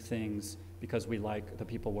 we do things because we like the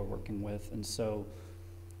people we're working with. And so,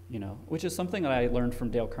 which is something that I learned from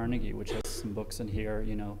Dale Carnegie, which has some books in here,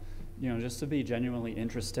 just to be genuinely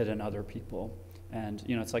interested in other people. And,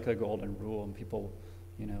 it's like the golden rule, and people,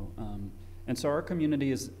 and so our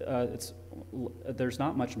community is, there's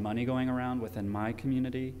not much money going around within my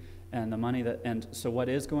community, and so what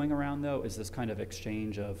is going around though is this kind of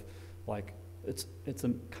exchange of like, it's a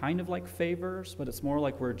kind of like favors, but it's more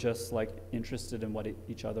like we're just like interested in what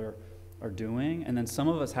each other are doing. And then some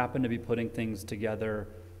of us happen to be putting things together.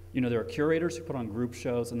 There are curators who put on group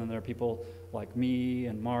shows, and then there are people like me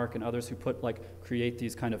and Mark and others who create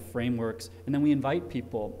these kind of frameworks, and then we invite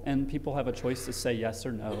people, and people have a choice to say yes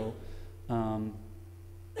or no.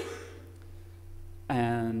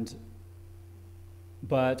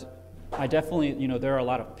 But I definitely, there are a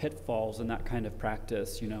lot of pitfalls in that kind of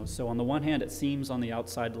practice, So on the one hand, it seems on the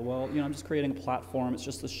outside, well, I'm just creating a platform, it's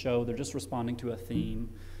just a show, they're just responding to a theme.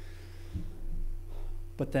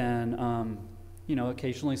 But then,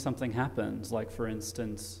 occasionally something happens, like for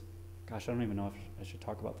instance, gosh, I don't even know if I should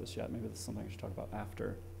talk about this yet. Maybe this is something I should talk about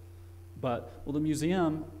after. But, well, the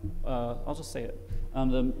museum, I'll just say it.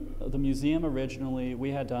 The museum originally,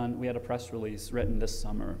 we had a press release written this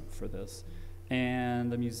summer for this.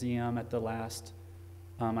 And the museum at the last,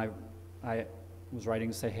 I was writing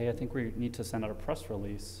to say, hey, I think we need to send out a press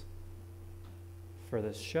release for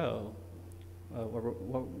this show.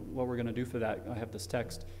 What we're gonna do for that, I have this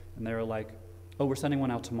text. And they were like, oh, we're sending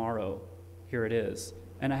one out tomorrow. Here it is.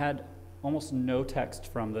 And I had almost no text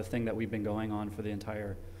from the thing that we've been going on for the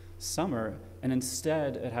entire summer. And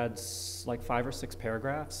instead, it had like 5 or 6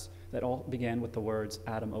 paragraphs that all began with the words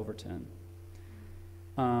Adam Overton.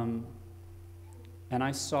 And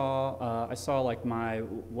I saw like I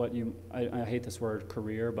hate this word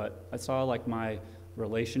career, but I saw like my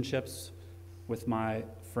relationships with my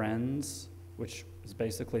friends, which is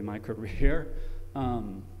basically my career,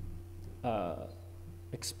 imploding.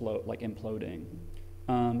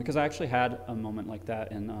 Because I actually had a moment like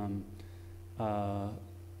that in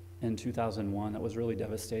 2001 that was really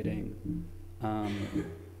devastating.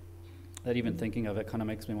 That even thinking of it kind of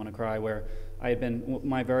makes me want to cry, where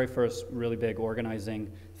my very first really big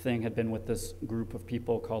organizing thing had been with this group of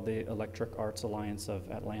people called the Electric Arts Alliance of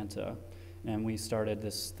Atlanta. And we started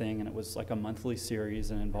this thing, and it was like a monthly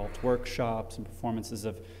series, and involved workshops and performances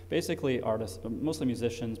of basically artists, mostly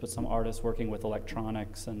musicians, but some artists working with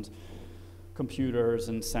electronics and computers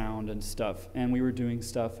and sound and stuff. And we were doing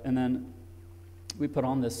stuff, and then we put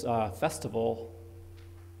on this festival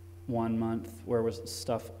one month where was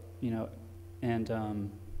stuff, and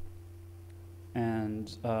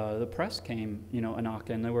the press came, a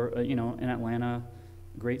knocking. They were, in Atlanta,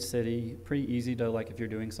 great city, pretty easy to, like, if you're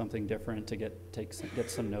doing something different, to get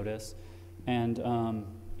some notice. And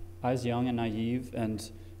I was young and naive,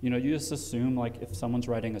 and you just assume, like, if someone's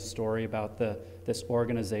writing a story about this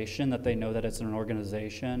organization, that they know that it's an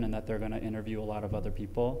organization and that they're going to interview a lot of other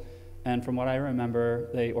people. And from what I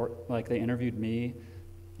remember, they interviewed me.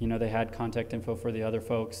 They had contact info for the other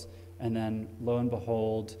folks, and then lo and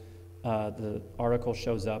behold, the article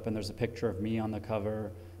shows up, and there's a picture of me on the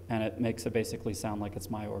cover, and it makes it basically sound like it's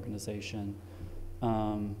my organization.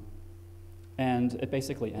 And it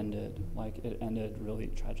basically ended. It ended really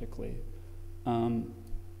tragically. And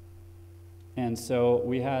so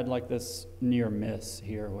we had like this near miss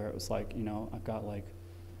here, where it was like, I've got like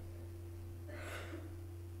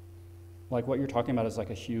what you're talking about is like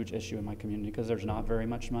a huge issue in my community, because there's not very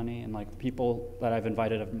much money, and like the people that I've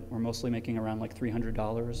invited are mostly making around like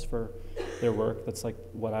 $300 for their work. That's like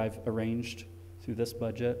what I've arranged through this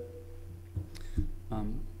budget,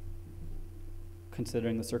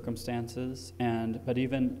 considering the circumstances. But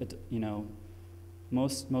even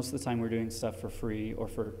most of the time we're doing stuff for free or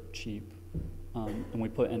for cheap, and we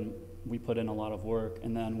put in a lot of work.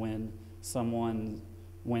 And then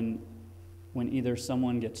when either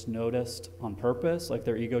someone gets noticed on purpose, like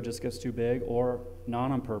their ego just gets too big, or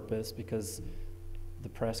not on purpose because the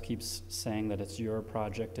press keeps saying that it's your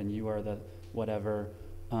project and you are the whatever,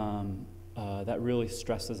 that really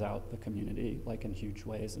stresses out the community, like in huge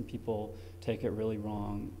ways, and people take it really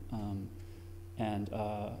wrong, and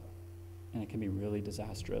it can be really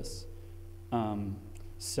disastrous.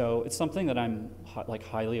 So it's something that I'm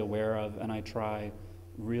highly aware of, and I try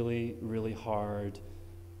really, really hard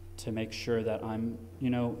to make sure that I'm,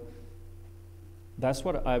 that's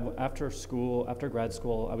what after grad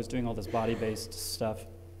school, I was doing all this body-based stuff,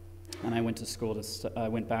 and I went to school I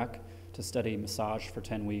went back to study massage for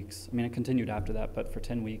 10 weeks. I mean, it continued after that, but for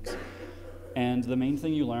 10 weeks. And the main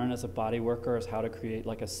thing you learn as a body worker is how to create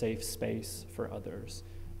like a safe space for others.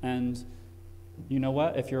 And you know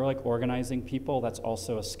what? If you're like organizing people, that's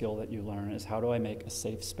also a skill that you learn, is how do I make a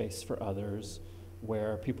safe space for others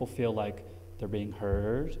where people feel like they're being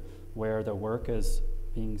heard, where their work is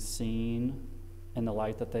being seen in the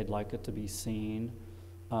light that they'd like it to be seen.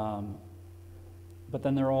 But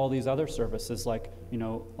then there are all these other services, like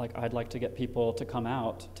I'd like to get people to come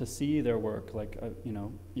out to see their work.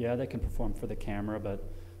 Yeah, they can perform for the camera, but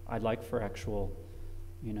I'd like for actual,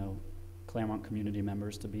 Claremont community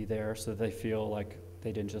members to be there so they feel like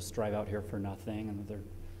they didn't just drive out here for nothing and that they're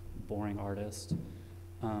boring artists.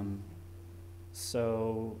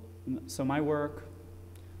 So my work,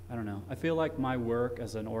 I don't know. I feel like my work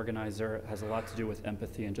as an organizer has a lot to do with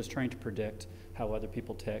empathy and just trying to predict how other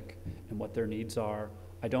people tick and what their needs are.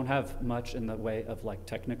 I don't have much in the way of like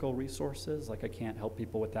technical resources. Like I can't help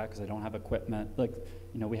people with that because I don't have equipment. Like,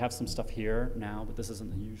 we have some stuff here now, but this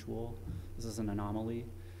isn't the usual. This is an anomaly.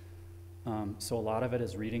 So a lot of it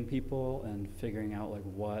is reading people and figuring out like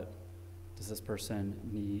what does this person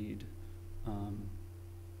need.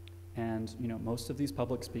 And most of these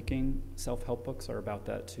public speaking self-help books are about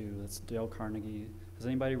that too. That's Dale Carnegie. Has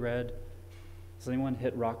anyone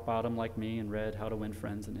hit rock bottom like me and read How to Win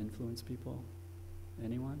Friends and Influence People?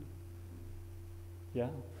 Anyone? Yeah?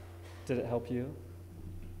 Did it help you?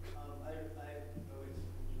 I always enjoy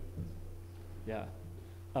Yeah.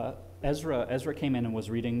 this book. Ezra came in and was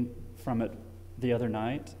reading from it the other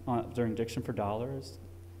night during Diction for Dollars.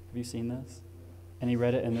 Have you seen this? And he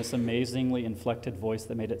read it in this amazingly inflected voice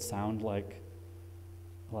that made it sound like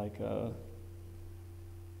I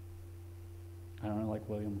don't know, like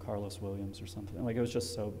Carlos Williams or something. Like it was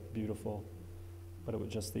just so beautiful, but it was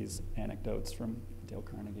just these anecdotes from Dale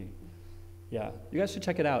Carnegie. Yeah, you guys should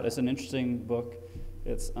check it out. It's an interesting book.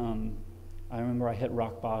 It's I remember I hit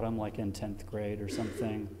rock bottom like in 10th grade or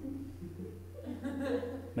something.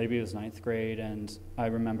 Maybe it was 9th grade, and I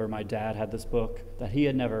remember my dad had this book that he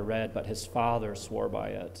had never read, but his father swore by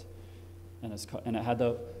it. And it had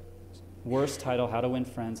the worst title, How to Win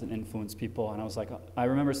Friends and Influence People. And I was like, I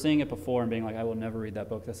remember seeing it before and being like, I will never read that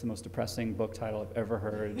book. That's the most depressing book title I've ever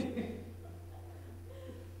heard.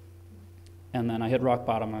 And then I hit rock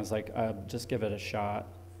bottom, and I was like, just give it a shot.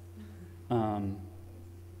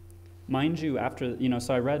 Mind you, after,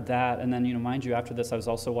 so I read that, and then, mind you, after this, I was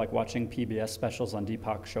also like watching PBS specials on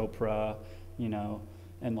Deepak Chopra,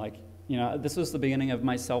 and like, this was the beginning of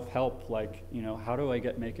my self-help, like, how do I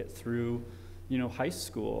make it through, high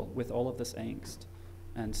school with all of this angst?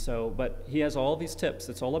 And so, but he has all these tips.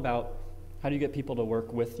 It's all about how do you get people to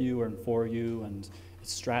work with you and for you, and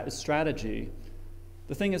it's strategy.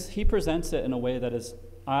 The thing is, he presents it in a way that is,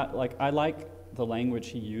 I like the language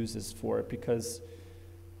he uses for it because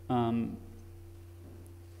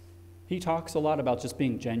he talks a lot about just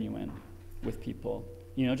being genuine with people.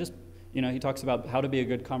 He talks about how to be a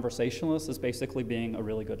good conversationalist is basically being a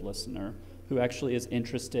really good listener who actually is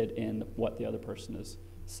interested in what the other person is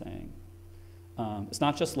saying. It's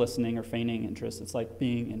not just listening or feigning interest, it's like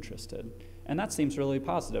being interested. And that seems really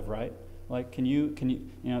positive, right? Like, could you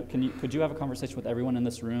have a conversation with everyone in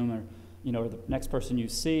this room or the next person you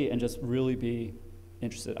see and just really be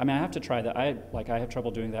interested? I mean, I have to try that. I have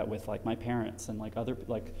trouble doing that with like my parents and like other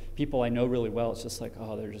people I know really well. It's just like,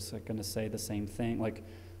 oh, they're just like going to say the same thing.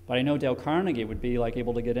 But I know Dale Carnegie would be like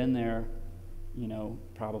able to get in there,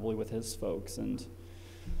 probably with his folks and.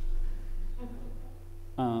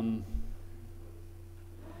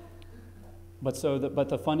 But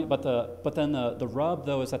then the rub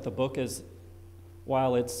though is that the book is,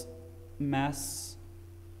 while it's a mass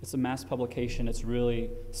publication, it's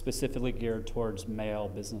really specifically geared towards male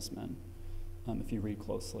businessmen. If you read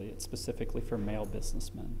closely, it's specifically for male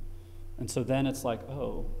businessmen. And so then it's like,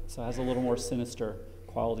 oh, so it has a little more sinister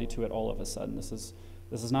quality to it all of a sudden. This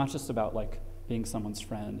is not just about like being someone's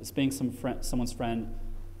friend. It's being someone's friend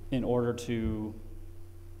in order to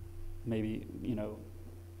maybe,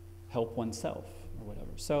 help oneself or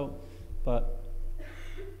whatever. So, but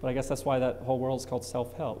I guess that's why that whole world is called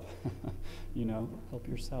self-help. Help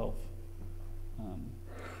yourself.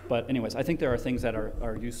 But anyways, I think there are things that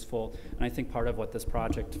are useful, and I think part of what this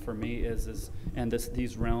project for me is and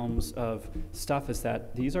these realms of stuff is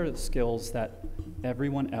that these are the skills that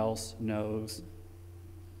everyone else knows.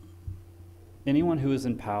 Anyone who is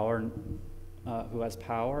in power, who has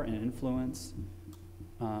power and influence,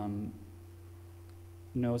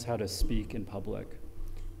 knows how to speak in public.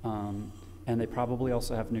 And they probably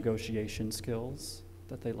also have negotiation skills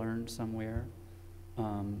that they learned somewhere.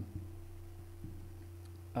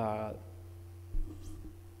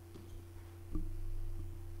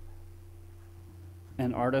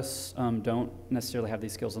 And artists don't necessarily have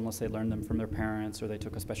these skills unless they learn them from their parents or they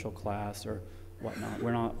took a special class or whatnot.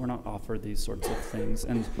 We're not offered these sorts of things.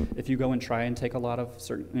 And if you go and try and take a lot of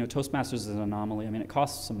certain, Toastmasters is an anomaly. I mean, it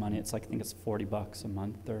costs some money. It's like, I think it's $40 a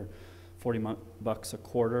month or $40 a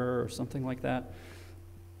quarter or something like that.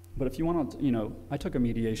 But if you want to, I took a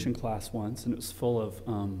mediation class once and it was full of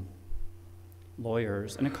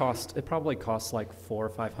lawyers, and it probably cost like $400 or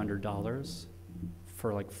 $500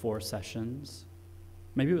 for like 4 sessions.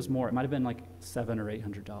 Maybe it was more. It might have been like $700 or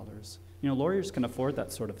 $800. Lawyers can afford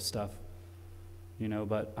that sort of stuff.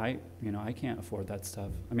 But I can't afford that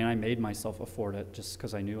stuff. I mean, I made myself afford it just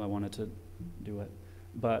because I knew I wanted to do it.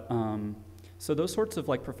 But so those sorts of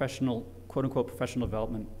like professional, quote unquote, professional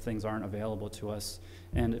development things aren't available to us.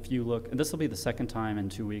 And if you look, and this will be the second time in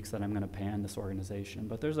 2 weeks that I'm going to pan this organization,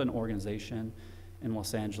 but there's an organization in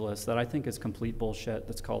Los Angeles that I think is complete bullshit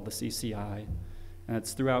that's called the CCI, and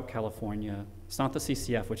it's throughout California. It's not the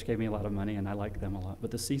CCF, which gave me a lot of money, and I like them a lot,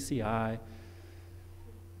 but the CCI,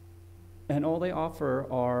 and all they offer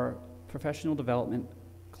are professional development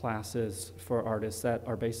classes for artists that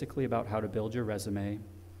are basically about how to build your resume,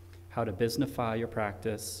 how to businessify your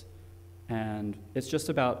practice, and it's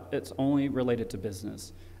only related to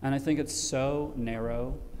business. And I think it's so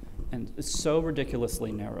narrow, and it's so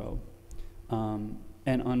ridiculously narrow and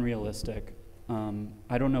unrealistic.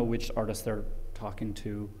 I don't know which artists they're talking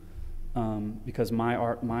to because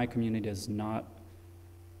my community is not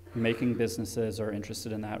making businesses or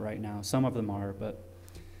interested in that right now. Some of them are, but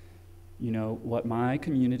what my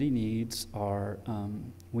community needs are,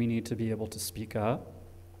 we need to be able to speak up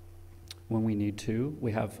when we need to.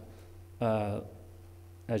 We have,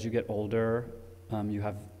 as you get older, you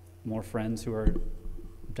have more friends who are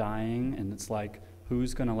dying, and it's like,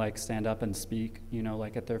 who's gonna like stand up and speak,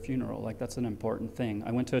 like at their funeral? Like, that's an important thing.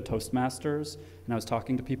 I went to a Toastmasters, and I was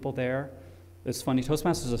talking to people there. It's funny,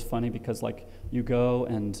 Toastmasters is funny because like you go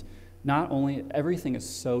and not only, everything is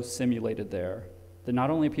so simulated there, that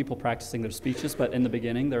not only are people practicing their speeches, but in the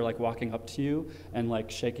beginning, they're like walking up to you and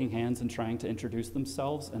like shaking hands and trying to introduce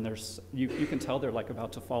themselves, and you can tell they're like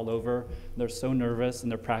about to fall over. They're so nervous,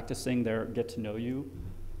 and they're practicing their get to know you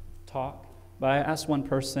talk. But I asked one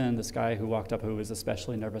person, this guy who walked up who was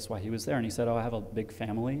especially nervous why he was there, and he said, I have a big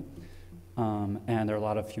family, and there are a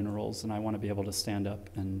lot of funerals, and I want to be able to stand up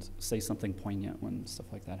and say something poignant when stuff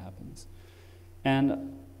like that happens.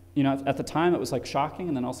 And at the time it was like shocking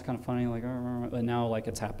and then also kind of funny, like, and now like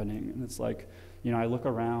it's happening. And it's like, I look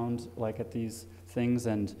around like at these things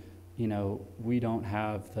and, we don't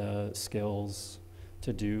have the skills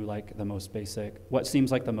to do like the most basic, what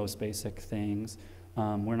seems like the most basic things.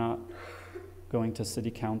 We're not going to city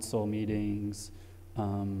council meetings.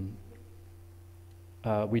 We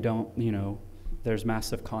don't, there's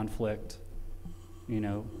massive conflict,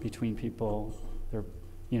 between people.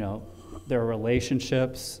 There are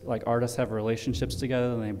relationships, like artists have relationships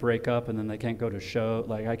together and they break up and then they can't go to show,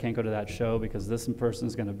 like I can't go to that show because this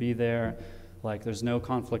person's gonna be there. Like there's no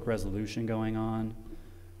conflict resolution going on.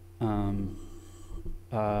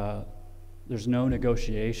 There's no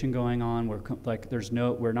negotiation going on.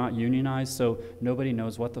 We're not unionized, so nobody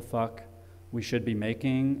knows what the fuck we should be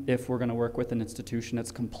making. If we're gonna work with an institution,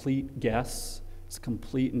 it's complete guess. It's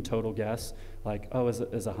complete and total guess. Like, oh, is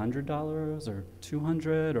 $100 or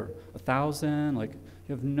 $200 or $1,000? Like,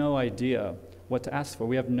 you have no idea what to ask for.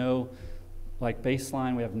 We have no, like,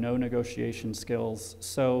 baseline. We have no negotiation skills.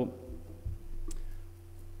 So,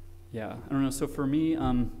 yeah, I don't know. So for me,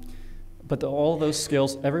 but all those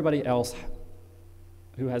skills, everybody else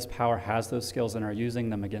who has power has those skills and are using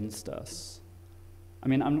them against us. I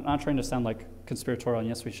mean, I'm not trying to sound like conspiratorial, and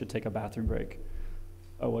yes, we should take a bathroom break.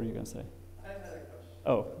 Oh, what are you going to say? I have another question.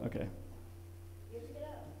 Oh, okay. You have to get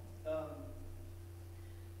up.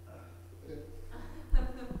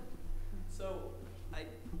 So,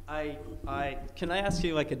 I can I ask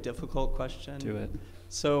you like a difficult question? Do it.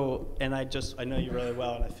 So, and I know you really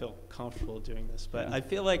well, and I feel comfortable doing this, but I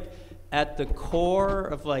feel like at the core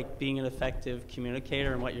of like being an effective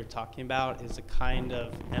communicator and what you're talking about is a kind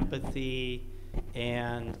of empathy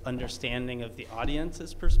and understanding of the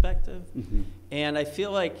audience's perspective. Mm-hmm. And I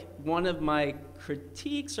feel like one of my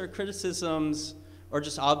critiques or criticisms or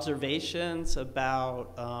just observations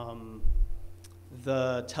about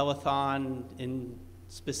the telethon in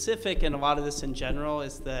specific and a lot of this in general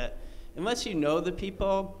is that unless you know the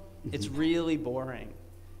people, it's really boring.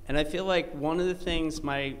 And I feel like one of the things,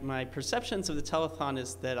 my perceptions of the telethon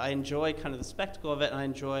is that I enjoy kind of the spectacle of it, and I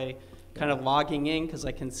enjoy kind of logging in because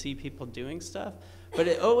I can see people doing stuff. But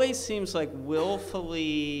it always seems like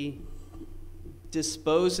willfully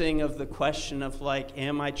disposing of the question of like,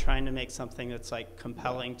 am I trying to make something that's like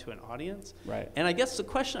compelling to an audience? Right. And I guess the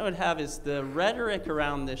question I would have is the rhetoric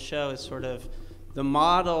around this show is sort of the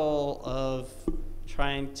model of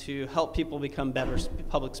trying to help people become better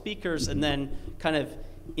public speakers and then kind of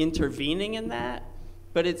intervening in that.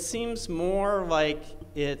 But it seems more like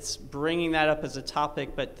it's bringing that up as a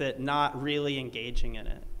topic, but that not really engaging in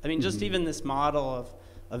it. I mean, just even this model of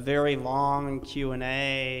a very long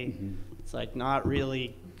Q&A, it's like not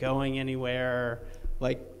really going anywhere.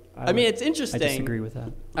 Like, I mean, it's interesting. I disagree with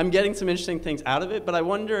that. I'm getting some interesting things out of it, but I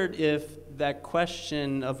wondered if that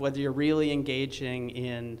question of whether you're really engaging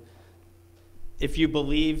in, if you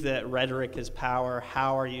believe that rhetoric is power,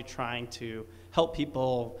 how are you trying to help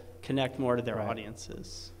people connect more to their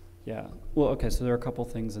audiences? Yeah. Well, okay, so there are a couple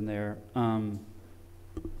things in there.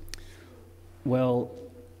 Well,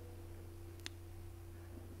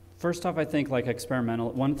 first off, I think like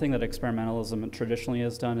one thing that experimentalism traditionally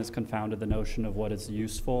has done is confounded the notion of what is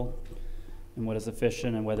useful and what is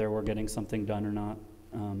efficient and whether we're getting something done or not.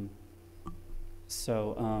 I'm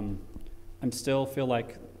still feel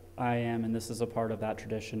like I am, and this is a part of that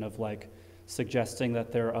tradition of like suggesting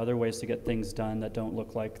that there are other ways to get things done that don't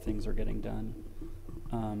look like things are getting done.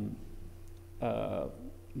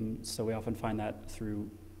 So we often find that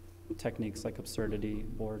through techniques like absurdity,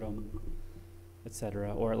 boredom,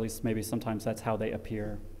 etc., or at least maybe sometimes that's how they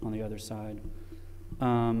appear on the other side.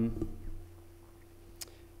 In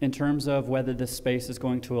terms of whether this space is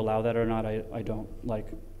going to allow that or not, I don't like,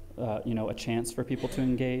 a chance for people to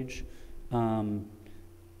engage.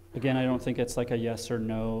 Again, I don't think it's like a yes or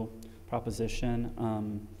no proposition.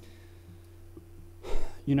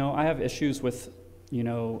 I have issues with,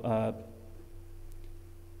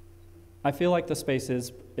 I feel like the space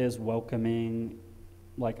is welcoming.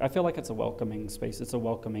 Like, I feel like it's a welcoming space. It's a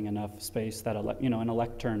welcoming enough space that, an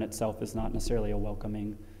lectern itself is not necessarily a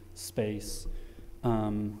welcoming space.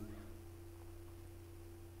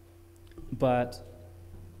 But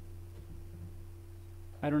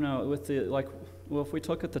I don't know, with if we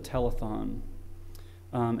look at the telethon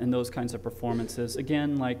and those kinds of performances,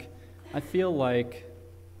 again, I feel like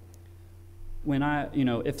when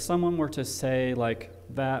if someone were to say,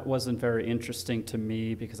 that wasn't very interesting to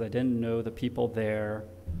me because I didn't know the people there,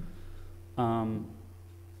 I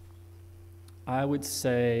would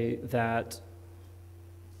say that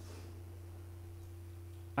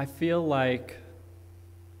I feel like,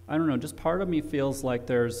 I don't know, just part of me feels like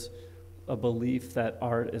there's a belief that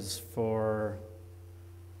art is for,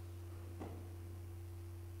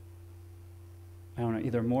 I don't know,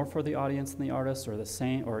 either more for the audience than the artist, or the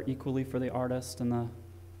same, or equally for the artist and the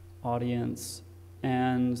audience.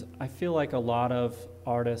 And I feel like a lot of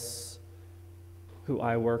artists who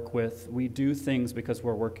I work with, we do things because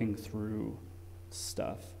we're working through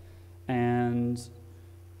stuff. And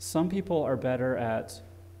some people are better at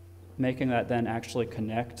making that then actually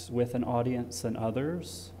connect with an audience than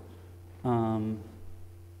others.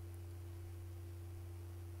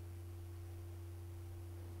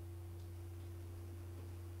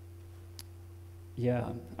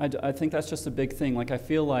 Yeah, I think that's just a big thing. I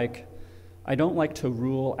feel like I don't like to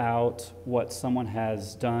rule out what someone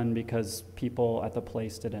has done because people at the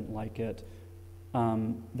place didn't like it.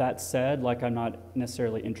 That said, I'm not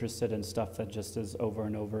necessarily interested in stuff that just is over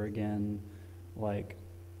and over again,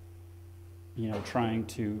 trying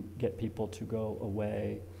to get people to go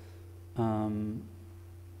away. I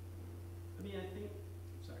think,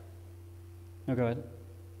 sorry. No, go ahead.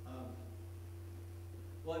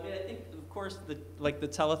 I think, of course, the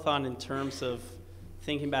telethon in terms of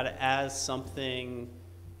thinking about it as something,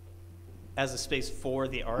 as a space for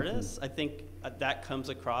the artists, I think that comes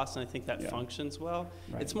across, and I think that functions well.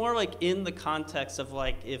 Right. It's more in the context of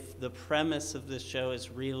if the premise of this show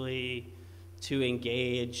is really to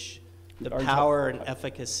engage the power and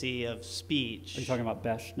efficacy of speech. Are you talking about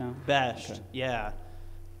BESHT now? BESHT, okay. Yeah.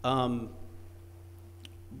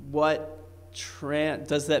 What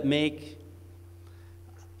does that make?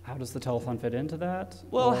 How does the telethon fit into that?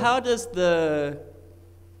 Well, how does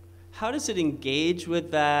it engage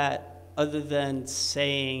with that other than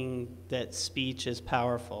saying that speech is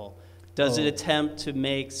powerful? Does it attempt to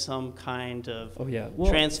make some kind of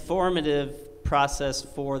Well, transformative process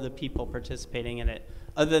for the people participating in it,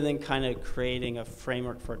 other than kind of creating a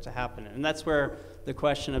framework for it to happen? And that's where the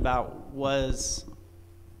question about was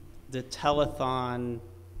the telethon,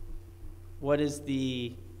 what is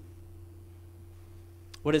the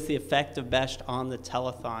effect of BESHT on the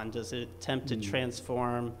telethon? Does it attempt to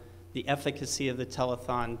transform the efficacy of the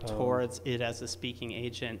telethon towards it as a speaking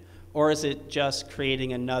agent? Or is it just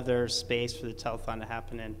creating another space for the telethon to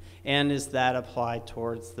happen in? And is that applied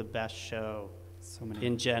towards the BESHT show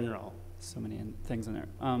in general? So many things in there.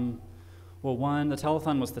 Well, one, the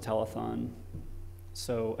telethon was the telethon.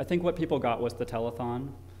 So I think what people got was the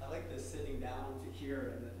telethon. I like this sitting down to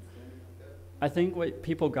hear and then doing like that. I think what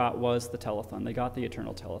people got was the telethon. They got the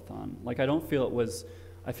eternal telethon. Like, I don't feel it was,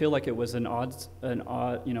 I feel like it was an odd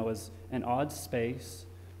space,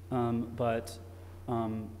 but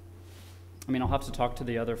I mean, I'll have to talk to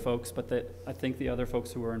the other folks, but I think the other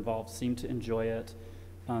folks who were involved seemed to enjoy it.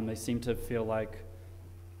 They seemed to feel like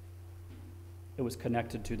it was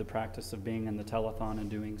connected to the practice of being in the telethon and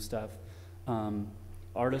doing stuff.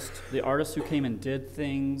 The artists who came and did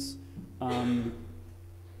things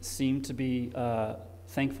seemed to be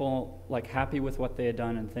thankful, like happy with what they had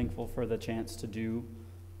done, and thankful for the chance to do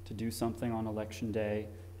something on election day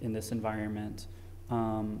in this environment.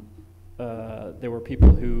 There were people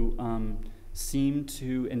who seemed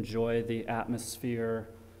to enjoy the atmosphere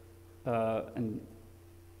and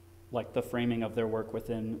like the framing of their work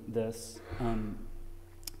within this.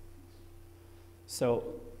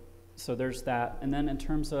 So there's that. And then in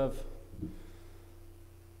terms of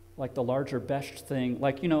like the larger BESHT thing,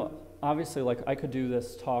 like, you know, obviously, like, I could do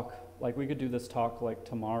this talk, like, we could do this talk like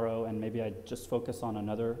tomorrow, and maybe I'd just focus on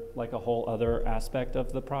another, like a whole other aspect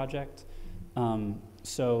of the project.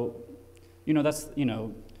 So, you know, that's, you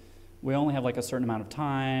know, we only have like a certain amount of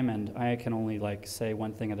time, and I can only like say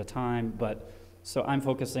one thing at a time, but so I'm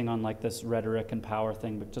focusing on like this rhetoric and power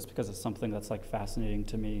thing, but just because it's something that's like fascinating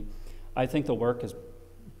to me. I think the work is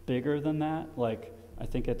bigger than that. Like, I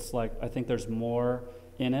think it's like, I think there's more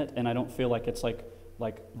in it, and I don't feel like it's like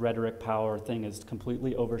rhetoric power thing is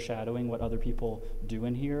completely overshadowing what other people do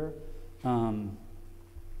in here.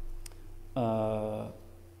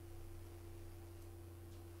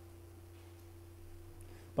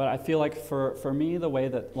 But I feel like for me, the way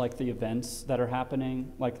that like the events that are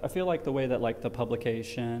happening, like I feel like the way that like the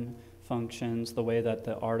publication functions, the way that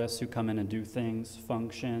the artists who come in and do things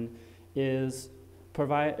function is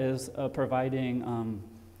providing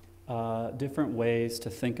different ways to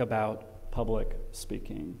think about public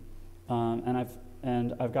speaking. And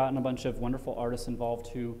I've gotten a bunch of wonderful artists involved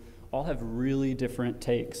who all have really different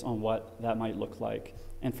takes on what that might look like.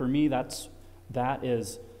 And for me, that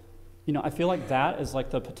is, you know, I feel like that is like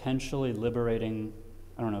the potentially liberating,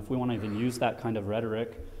 I don't know if we want to even use that kind of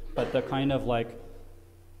rhetoric, but the kind of like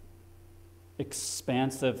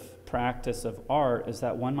expansive practice of art is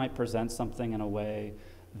that one might present something in a way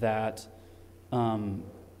that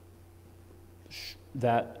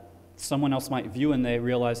that someone else might view, and they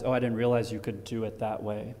realize, oh, I didn't realize you could do it that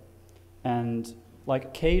way. And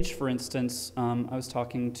like Cage, for instance, I was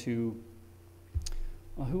talking to,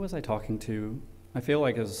 well, who was I talking to? I feel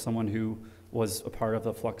like it was someone who was a part of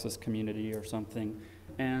the Fluxus community or something.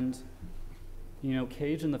 And, you know,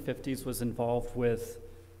 Cage in the 50s was involved with,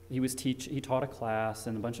 he taught a class,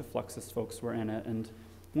 and a bunch of Fluxus folks were in it. And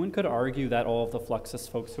one could argue that all of the Fluxus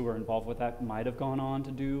folks who were involved with that might have gone on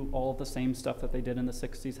to do all of the same stuff that they did in the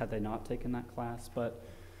 60s had they not taken that class. But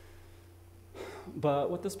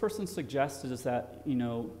what this person suggested is that, you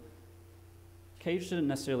know, Cage didn't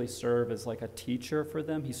necessarily serve as like a teacher for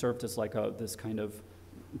them. He served as like this kind of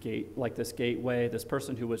this gateway, this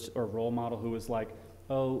person who was, or role model who was like,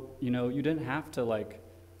 oh, you know, you didn't have to like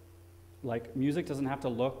music doesn't have to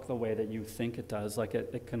look the way that you think it does. Like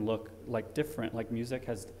it can look like different. Like music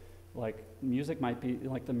might be,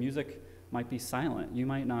 like the music might be silent. You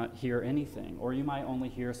might not hear anything, or you might only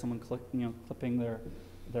hear someone clipping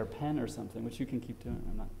their pen or something, which you can keep doing.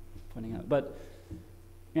 I'm not pointing out,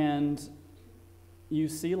 and you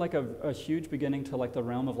see like a huge beginning to like the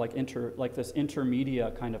realm of like this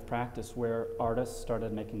intermedia kind of practice where artists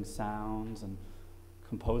started making sounds and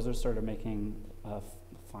composers started making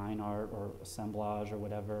fine art or assemblage or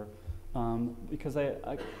whatever, because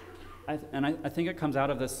I think it comes out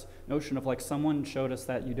of this notion of like someone showed us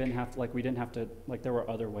that we didn't have to there were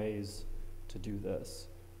other ways to do this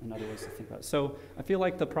and other ways to think about it. So I feel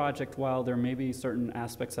like the project, while there may be certain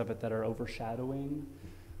aspects of it that are overshadowing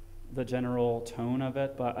the general tone of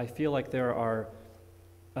it, but I feel like there are,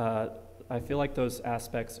 I feel like those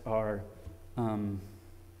aspects are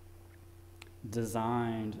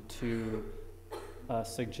designed to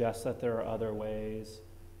suggest that there are other ways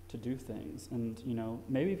to do things. And, you know,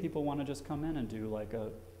 maybe people want to just come in and do like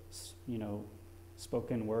a, you know,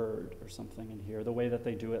 spoken word or something in here, the way that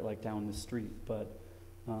they do it like down the street. But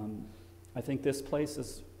I think this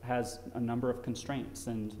place has a number of constraints,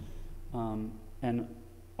 and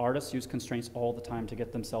artists use constraints all the time to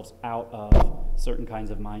get themselves out of certain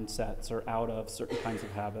kinds of mindsets or out of certain kinds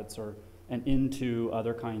of habits and into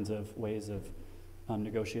other kinds of ways of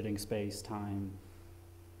negotiating space, time,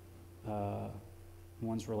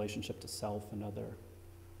 one's relationship to self and other.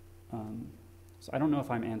 So I don't know if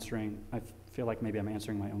I'm answering, I feel like maybe I'm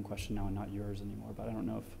answering my own question now and not yours anymore, but I don't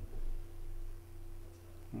know if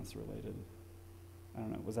that's related. I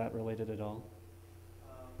don't know, was that related at all?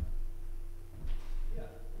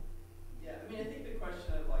 Yeah, I mean, I think the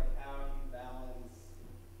question of like how you balance,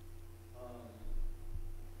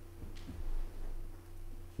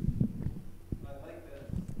 I like this.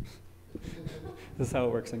 This is how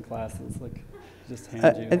it works in classes, like just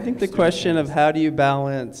hand you. I think the question of how do you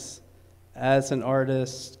balance as an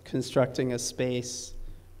artist constructing a space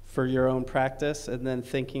for your own practice, and then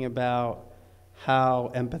thinking about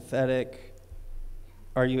how empathetic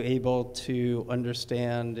are you able to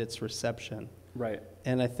understand its reception. Right.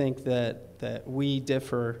 And I think that we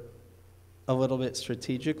differ a little bit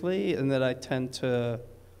strategically, and that I tend to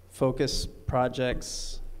focus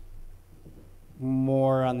projects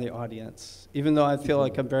more on the audience. Even though I feel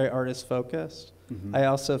like I'm very artist focused, I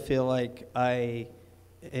also feel like I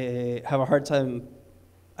have a hard time,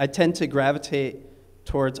 I tend to gravitate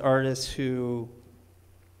towards artists who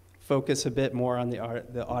focus a bit more on the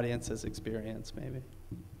audience's experience, maybe.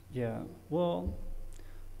 Yeah, well.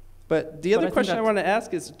 But the other question I want to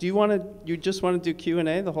ask is, you just want to do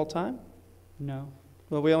Q&A the whole time? No.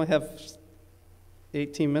 Well, we only have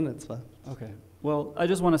 18 minutes left. Okay. Well, I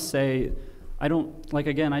just want to say, I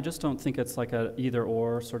just don't think it's like a either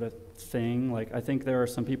or sort of thing. Like, I think there are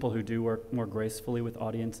some people who do work more gracefully with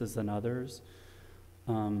audiences than others,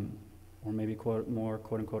 or maybe more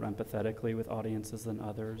quote unquote empathetically with audiences than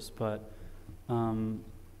others. But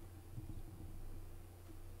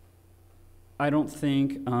I don't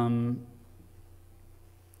think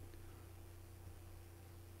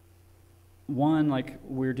one, like,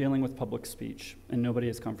 we're dealing with public speech and nobody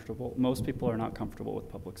is comfortable. Most people are not comfortable with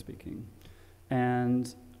public speaking.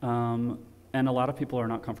 And a lot of people are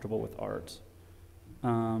not comfortable with art.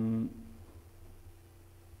 I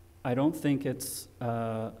don't think it's,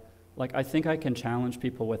 I think I can challenge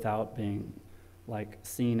people without being, like,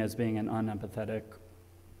 seen as being an unempathetic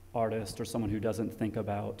artist or someone who doesn't think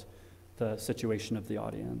about the situation of the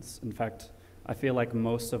audience. In fact, I feel like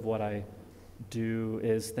most of what I do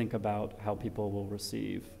is think about how people will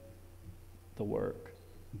receive the work.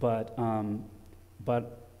 But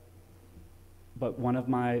one of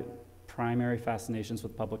my primary fascinations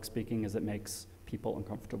with public speaking is it makes people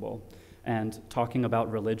uncomfortable. And talking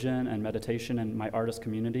about religion and meditation in my artist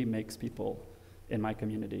community makes people in my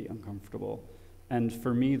community uncomfortable. And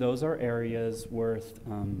for me, those are areas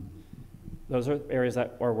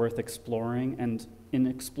that are worth exploring. And in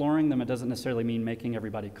exploring them, it doesn't necessarily mean making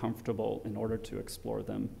everybody comfortable in order to explore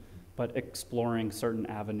them, but exploring certain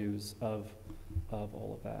avenues of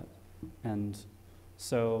all of that. And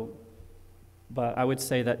so, but I would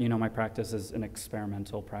say that, my practice is an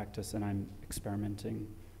experimental practice, and I'm experimenting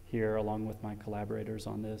here along with my collaborators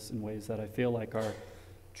on this in ways that I feel like are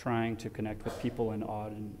trying to connect with people in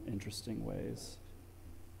odd and interesting ways.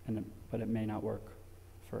 But it may not work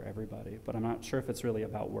for everybody. But I'm not sure if it's really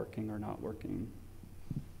about working or not working.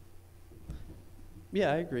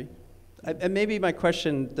 Yeah, I agree. And maybe my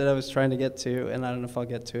question that I was trying to get to, and I don't know if I'll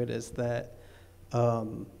get to it, is that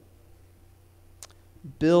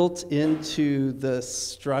built into the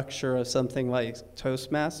structure of something like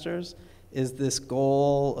Toastmasters is this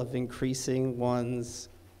goal of increasing one's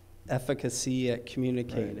efficacy at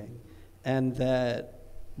communicating. Right. And that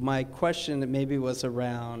my question maybe was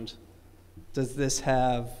around, does this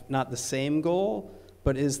have not the same goal,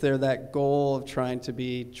 but is there that goal of trying to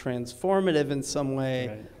be transformative in some way,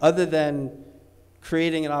 right, other than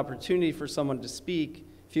creating an opportunity for someone to speak?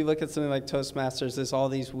 If you look at something like Toastmasters, there's all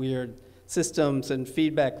these weird systems and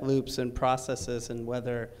feedback loops and processes, and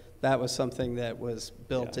whether that was something that was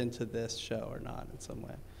built into this show or not in some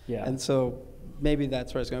way. Yeah. And so maybe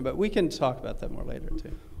that's where it's going, but we can talk about that more later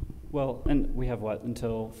too. Well, and we have what,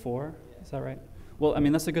 until 4? Yeah. Is that right? Well, I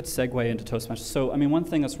mean, that's a good segue into Toastmasters. So, I mean, one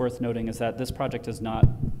thing that's worth noting is that this project is not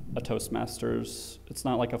a Toastmasters. It's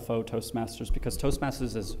not like a faux Toastmasters, because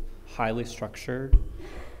Toastmasters is highly structured.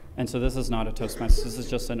 And so this is not a Toastmasters. This is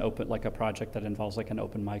just an open, like a project that involves like an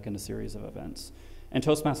open mic and a series of events. And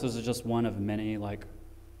Toastmasters is just one of many like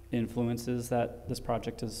influences that this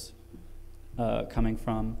project is coming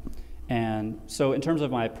from. And so in terms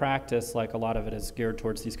of my practice, like a lot of it is geared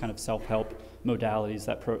towards these kind of self-help modalities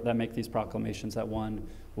that make these proclamations that one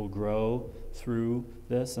will grow through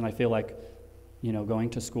this. And I feel like, you know, going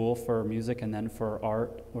to school for music and then for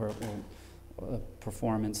art or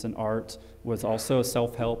performance and art was also a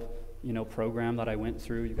self-help, you know, program that I went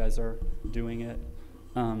through. You guys are doing it.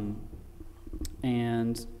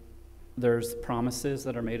 And there's promises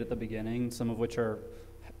that are made at the beginning, some of which are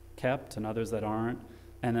kept and others that aren't.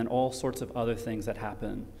 And then all sorts of other things that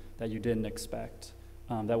happen that you didn't expect,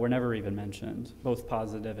 that were never even mentioned, both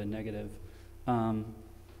positive and negative.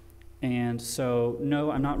 And so,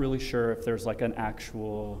 no, I'm not really sure if there's like an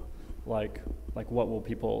actual, like what will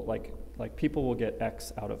people, like people will get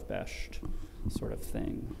X out of BESHT sort of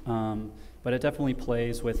thing. But it definitely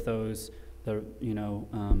plays with those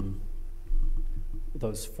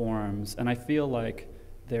forms. And I feel like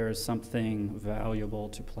there's something valuable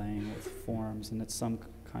to playing with forms, and it's some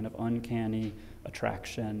kind of uncanny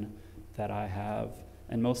attraction that I have.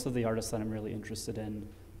 And most of the artists that I'm really interested in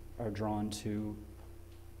are drawn to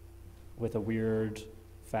with a weird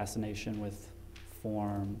fascination with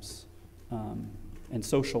forms and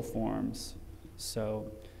social forms. So,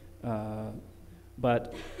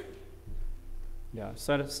 but yeah,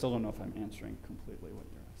 so I still don't know if I'm answering completely what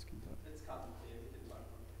you're asking. But It's complicated.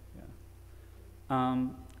 yeah.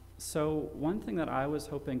 So one thing that I was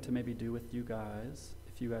hoping to maybe do with you guys,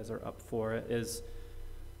 if you guys are up for it, is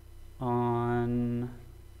on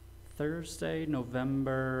Thursday,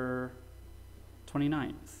 November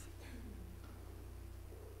 29th.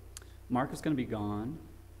 Mark is going to be gone,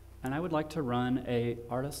 and I would like to run a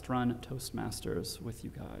artist-run Toastmasters with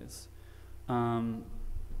you guys. Let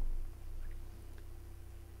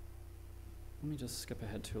me just skip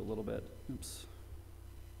ahead to a little bit. Oops.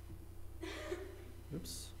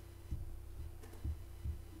 Oops.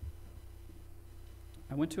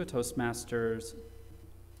 I went to a Toastmasters.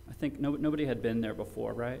 I think nobody had been there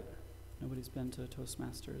before, right? Nobody's been to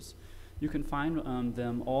Toastmasters. You can find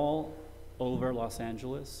them all over Los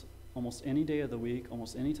Angeles, almost any day of the week,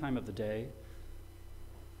 almost any time of the day.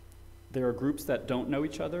 There are groups that don't know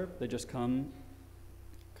each other. They just come,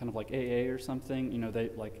 kind of like AA or something. You know,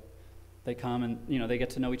 they come and, you know, they get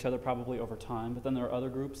to know each other probably over time. But then there are other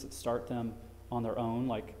groups that start them on their own,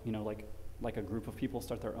 like, you know, like a group of people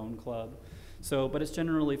start their own club. So, but it's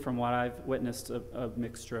generally, from what I've witnessed, a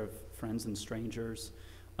mixture of friends and strangers.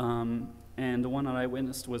 And the one that I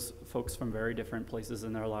witnessed was folks from very different places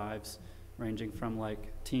in their lives, ranging from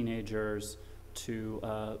like teenagers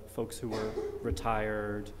to folks who were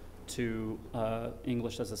retired, to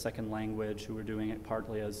English as a second language, who were doing it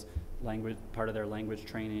partly as part of their language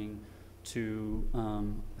training, to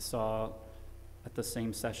saw at the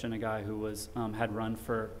same session a guy who was had run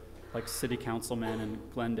for like city councilman in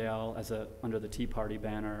Glendale under the Tea Party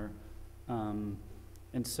banner.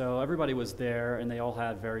 And so everybody was there, and they all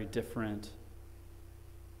had very different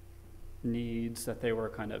needs that they were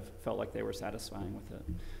kind of felt like they were satisfying with it.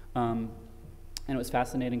 And it was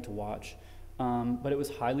fascinating to watch. But it was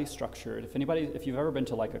highly structured. If you've ever been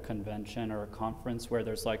to like a convention or a conference where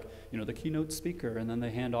there's like, you know, the keynote speaker, and then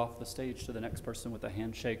they hand off the stage to the next person with a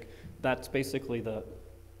handshake, that's basically the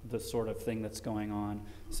sort of thing that's going on.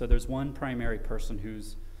 So there's one primary person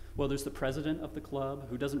there's the president of the club,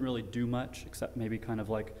 who doesn't really do much except maybe kind of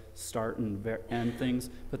like start and end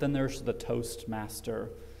things, but then there's the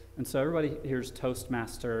Toastmaster. And so everybody hears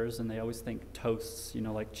Toastmasters, and they always think toasts, you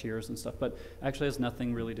know, like cheers and stuff, but actually has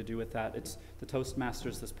nothing really to do with that. It's the Toastmaster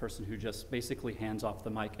is this person who just basically hands off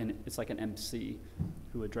the mic, and it's like an MC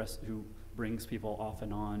who brings people off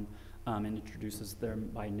and on, and introduces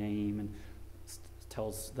them by name and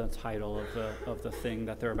tells the title of the thing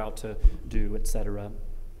that they're about to do, etc.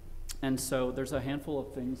 And so there's a handful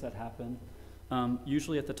of things that happen.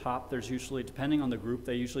 Usually at the top, there's usually, depending on the group,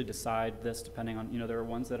 they usually decide this depending on, you know, there are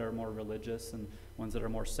ones that are more religious and ones that are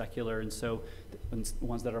more secular, and so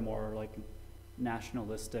ones that are more like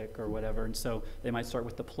nationalistic or whatever. And so they might start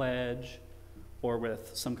with the pledge, or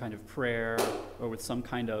with some kind of prayer, or with some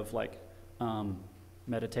kind of like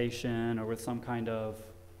meditation, or with some kind of,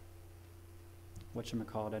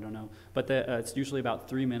 whatchamacallit, I don't know. But it's usually about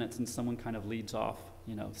 3 minutes, and someone kind of leads off,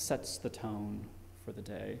 you know, sets the tone for the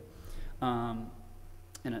day.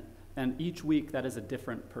 And each week, that is a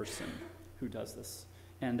different person who does this.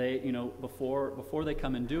 And they, you know, before they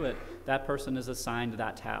come and do it, that person is assigned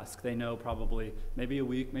that task. They know probably maybe a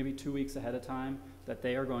week, maybe 2 weeks ahead of time that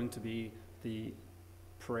they are going to be the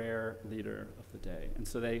prayer leader of the day. And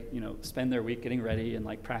so they, you know, spend their week getting ready and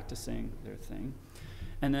like practicing their thing.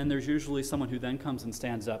 And then there's usually someone who then comes and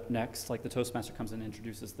stands up next, like the Toastmaster comes and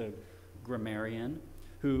introduces the grammarian,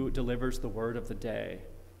 who delivers the word of the day,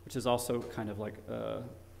 which is also kind of like,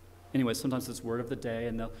 anyway, sometimes it's word of the day,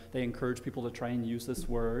 and they encourage people to try and use this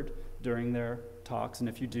word during their talks, and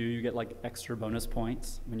if you do, you get like extra bonus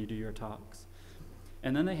points when you do your talks.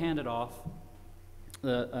 And then they hand it off.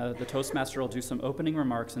 The Toastmaster will do some opening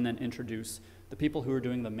remarks and then introduce the people who are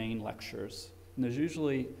doing the main lectures. And there's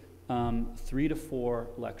usually 3 to 4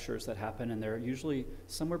 lectures that happen, and they're usually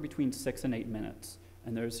somewhere between 6 and 8 minutes.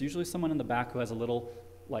 And there's usually someone in the back who has a little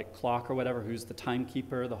like clock or whatever, who's the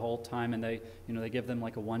timekeeper the whole time, and they give them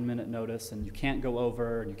like a 1-minute notice, and you can't go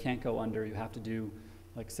over and you can't go under. You have to do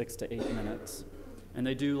like 6 to 8 minutes. And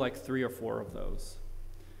they do like 3 or 4 of those.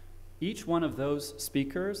 Each one of those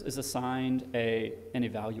speakers is assigned an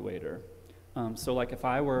evaluator. So like if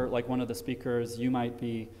I were like one of the speakers, you might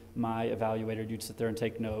be my evaluator. You'd sit there and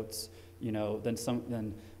take notes.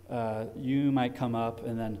 Then you might come up,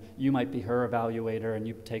 and then you might be her evaluator, and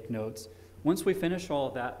you take notes. Once we finish all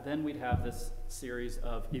of that, then we'd have this series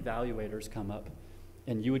of evaluators come up,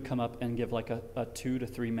 and you would come up and give like a 2 to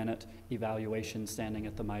 3 minute evaluation standing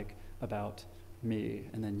at the mic about me,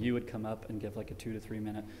 and then you would come up and give like a 2 to 3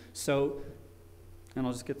 minute. So, and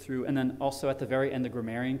I'll just get through, and then also at the very end, the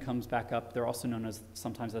grammarian comes back up. They're also known as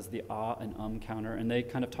sometimes as the and counter, and they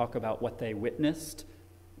kind of talk about what they witnessed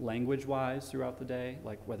language-wise throughout the day,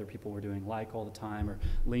 like whether people were doing like all the time or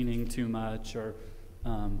leaning too much, or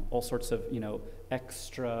all sorts of,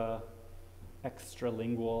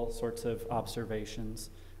 extralingual sorts of observations.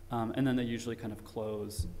 And then they usually kind of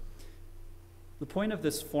close. The point of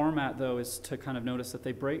this format, though, is to kind of notice that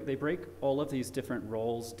they break all of these different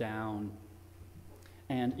roles down.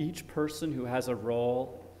 And each person who has a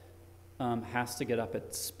role has to get up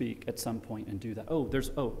and speak at some point and do that.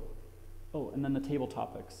 And then the table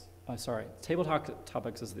topics. Table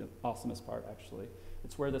topics is the awesomest part, actually.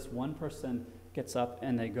 It's where this one person gets up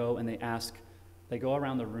and they go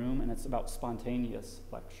around the room, and it's about spontaneous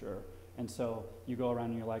lecture. And so you go around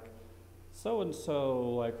and you're like, so-and-so,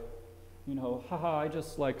 like, I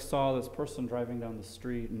just like saw this person driving down the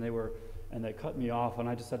street, and they cut me off, and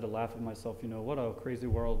I just had to laugh at myself, what a crazy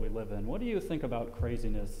world we live in. What do you think about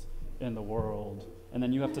craziness in the world? And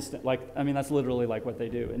then you have to, that's literally like what they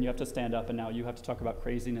do. And you have to stand up, and now you have to talk about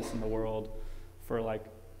craziness in the world for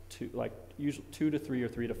usually 2 to 3 or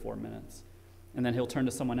 3 to 4 minutes. And then he'll turn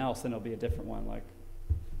to someone else, and it'll be a different one.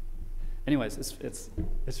 Anyways,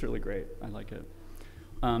 it's really great. I like it.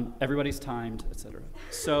 Everybody's timed, etc.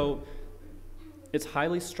 So it's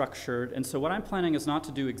highly structured. And so what I'm planning is not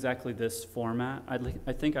to do exactly this format.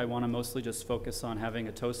 I think I want to mostly just focus on having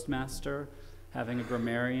a Toastmaster, having a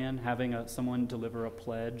grammarian, having someone deliver a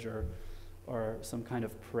pledge or some kind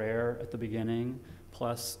of prayer at the beginning,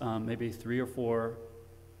 plus maybe 3 or 4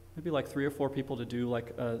 people to do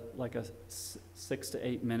like a 6 to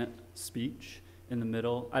 8 minute speech in the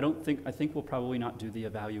middle. I think we'll probably not do the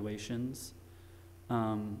evaluations.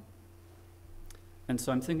 And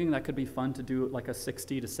so I'm thinking that could be fun to do like a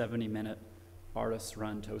 60 to 70 minute artists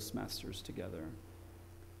run Toastmasters together.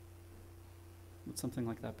 Would something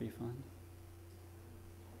like that be fun?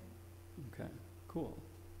 Okay, cool.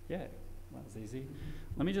 Yay, that was easy.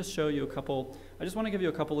 Let me just show you I just want to give you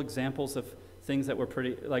a couple examples of things that were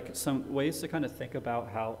some ways to kind of think about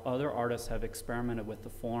how other artists have experimented with the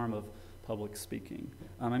form of public speaking.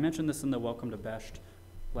 I mentioned this in the Welcome to BESHT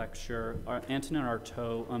lecture. Antonin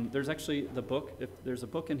Artaud, there's actually the book, there's a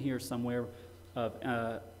book in here somewhere of,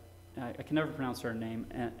 I can never pronounce her name,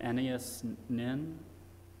 Anais Nin.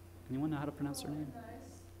 Anyone know how to pronounce her name?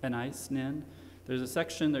 Anais Nin. There's a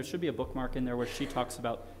section, there should be a bookmark in there where she talks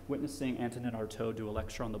about witnessing Antonin Artaud do a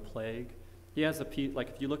lecture on the plague. He has a piece,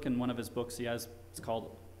 if you look in one of his books, it's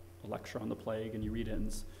called A Lecture on the Plague, and you read it, and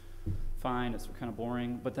it's fine, it's kind of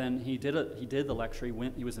boring. But then he did the lecture,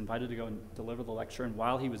 he was invited to go and deliver the lecture, and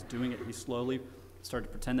while he was doing it, he slowly started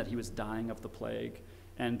to pretend that he was dying of the plague.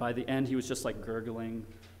 And by the end, he was just like gurgling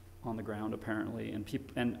on the ground, apparently. And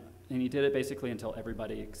he did it basically until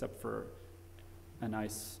everybody except for Anais,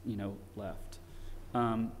 left.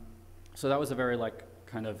 So that was a very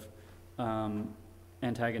kind of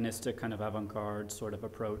antagonistic, kind of avant-garde sort of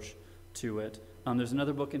approach to it. There's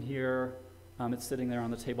another book in here. It's sitting there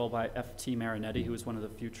on the table by F.T. Marinetti, who was one of the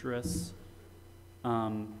futurists.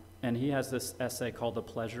 And he has this essay called The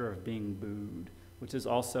Pleasure of Being Booed, which is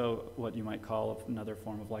also what you might call another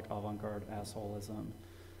form of avant-garde assholism,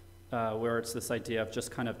 where it's this idea of just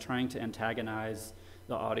kind of trying to antagonize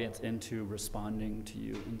the audience into responding to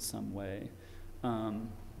you in some way. And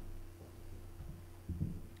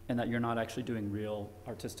that you're not actually doing real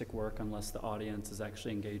artistic work unless the audience is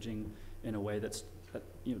actually engaging in a way that's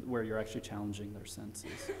where you're actually challenging their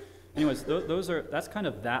senses. Anyways, that's kind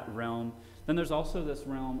of that realm. Then there's also this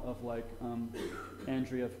realm of like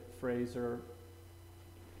Andrea Fraser,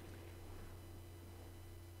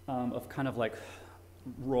 of kind of like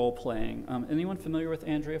role playing. Anyone familiar with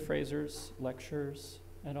Andrea Fraser's lectures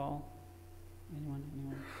at all? Anyone?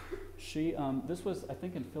 She, this was, I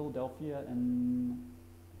think, in Philadelphia in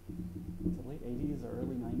the late 80s or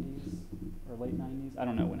early 90s or late 90s. I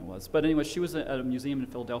don't know when it was. But anyway, she was at a museum in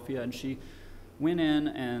Philadelphia, and she went in,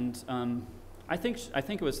 and I think she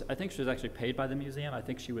was actually paid by the museum. I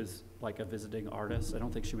think she was like a visiting artist. I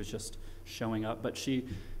don't think she was just showing up. But she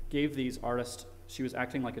gave these artists, she was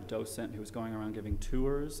acting like a docent who was going around giving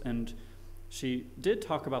tours, and she did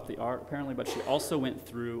talk about the art apparently, but she also went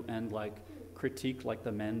through and like critiqued like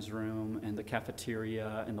the men's room and the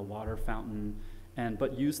cafeteria and the water fountain,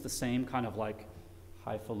 but used the same kind of like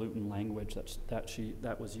highfalutin language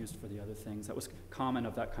that was used for the other things. That was common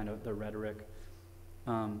of that kind of the rhetoric.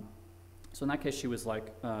 So in that case, she was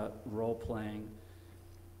like role playing.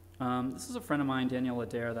 This is a friend of mine, Danielle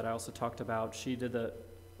Adair, that I also talked about. She did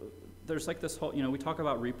there's like this whole, we talk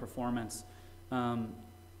about reperformance.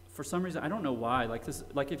 For some reason, I don't know why,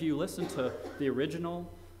 like if you listen to the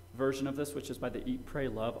original version of this, which is by the Eat, Pray,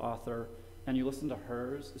 Love author, and you listen to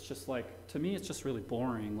hers, it's just like, to me, it's just really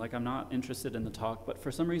boring. Like, I'm not interested in the talk, but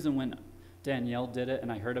for some reason, when Danielle did it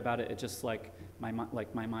and I heard about it, it just like, my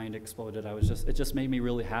mind exploded. It just made me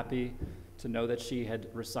really happy to know that she had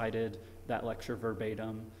recited that lecture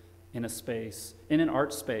verbatim in an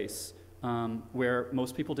art space, where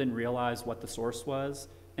most people didn't realize what the source was.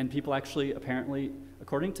 And people actually, apparently,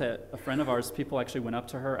 according to a friend of ours, people actually went up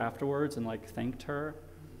to her afterwards and like thanked her.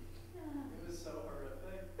 It was so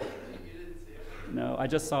horrific. You didn't see it? No, I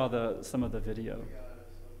just saw some of the video. Oh my God, it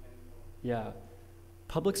was so painful. Yeah.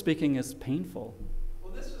 Public speaking is painful.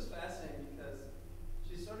 Well, this was fascinating because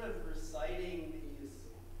she's sort of reciting these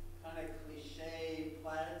kind of cliche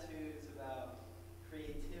platitudes about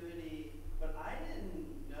creativity, but I didn't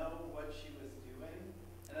know what she was doing,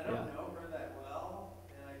 and I don't know her that well,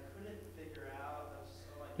 and I couldn't figure out. I was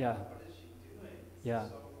so like, what is she doing? This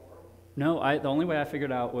is so horrible. No, the only way I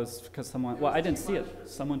figured out was because someone, I didn't see it.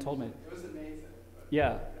 Someone told me. It was amazing. But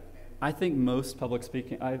Yeah. I think most public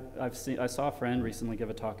speaking, I saw a friend recently give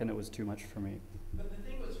a talk and it was too much for me. But the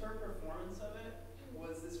thing was, her performance of it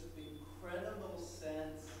was this incredible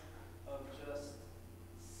sense of just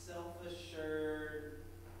self-assured,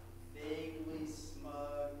 vaguely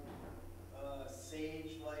smug,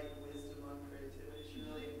 sage-like wisdom on creativity. She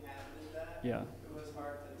really inhabited that. Yeah. It was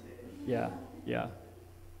hard to take. Yeah.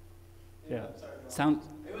 I'm sorry.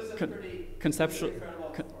 It was a pretty incredible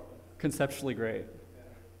performance. Conceptually great.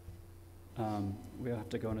 We'll have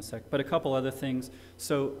to go in a sec. But a couple other things.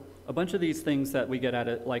 So a bunch of these things that we get at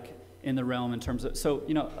it, like in the realm in terms of, so,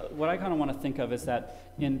 what I kind of want to think of is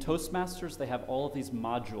that in Toastmasters, they have all of these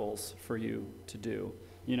modules for you to do.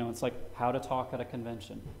 It's like how to talk at a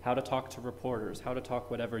convention, how to talk to reporters, how to talk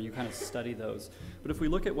whatever, you kind of study those. But if we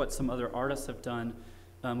look at what some other artists have done,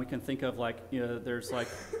 we can think of there's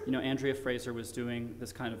Andrea Fraser was doing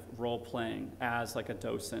this kind of role playing as like a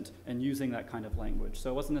docent and using that kind of language.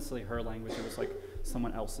 So it wasn't necessarily her language, it was like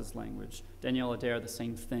someone else's language. Danielle Adair, the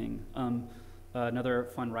same thing. Another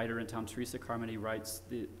fun writer in town, Teresa Carmody,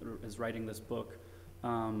 is writing this book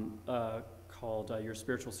called Your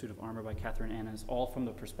Spiritual Suit of Armor by Catherine Annan. It's all from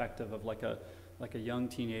the perspective of like a young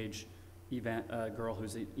teenage girl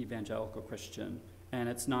who's an evangelical Christian. And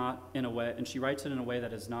it's not in a way, and she writes it in a way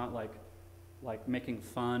that is not like making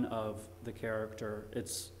fun of the character.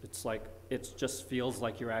 It's like, it just feels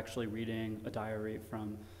like you're actually reading a diary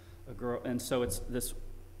from a girl. And so it's this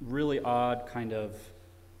really odd kind of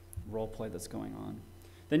role play that's going on.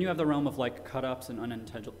 Then you have the realm of like cut-ups and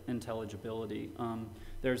unintelligibility.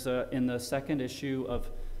 There's in the second issue of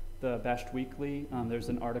the BESHT Weekly, there's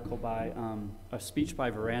an article by, a speech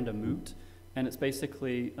by Veranda Moot. And it's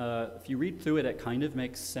basically, if you read through it, it kind of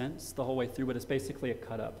makes sense the whole way through, but it's basically a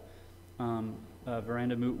cut-up.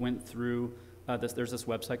 Veranda Moot went through, there's this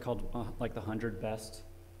website called like the 100 Best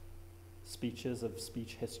Speeches of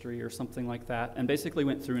Speech History or something like that, and basically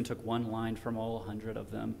went through and took one line from all 100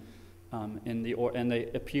 of them, and they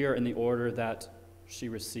appear in the order that she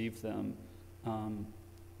received them,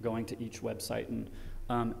 going to each website.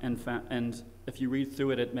 And if you read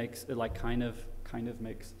through it, it like kind of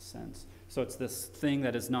makes sense. So it's this thing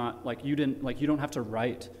that is not like you don't have to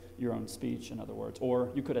write your own speech, in other words, or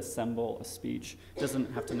you could assemble a speech. It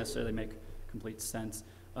doesn't have to necessarily make complete sense.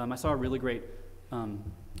 I saw a really great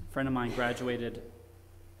friend of mine graduated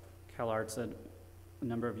CalArts a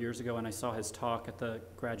number of years ago, and I saw his talk at the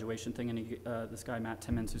graduation thing, and this guy, Matt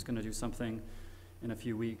Timmons, who's going to do something in a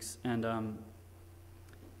few weeks, and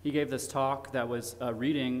he gave this talk that was a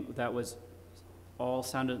reading that was all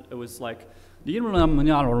sounded. It was like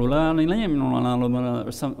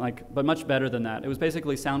or something like, but much better than that. It was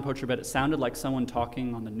basically sound poetry, but it sounded like someone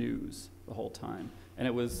talking on the news the whole time, and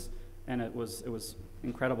it was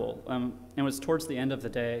incredible. It was towards the end of the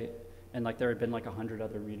day, and like there had been like 100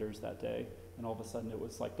 other readers that day, and all of a sudden it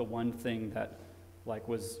was like the one thing that like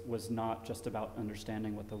was not just about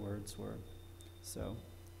understanding what the words were. So.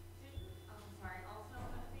 Sorry, also,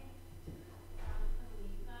 I think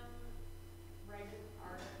some write an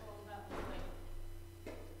article that was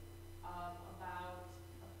like about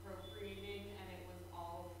appropriating, and it was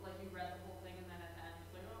all like you read the whole thing, and then at the end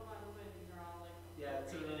it's like, oh, by the way, these are all like. Yeah,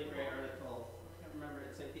 it's a really great article. I can't remember.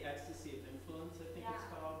 It's like The Ecstasy of Influence, I think it's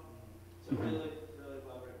called. So really, really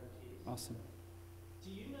well written piece. Awesome. Do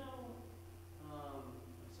you know?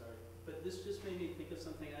 I'm sorry, but this just made me think of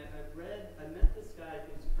something. I met this guy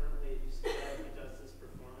who's currently at UCLA who does this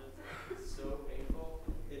performance. It's so painful.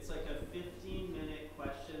 It's like a 15-minute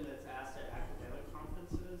question that's asked at academic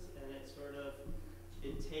conferences, and it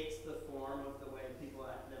takes the form of the way people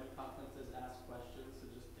at academic conferences ask questions to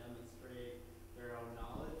just demonstrate their own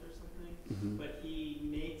knowledge or something. Mm-hmm. But he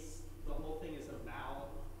makes the whole thing is about.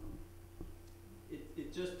 It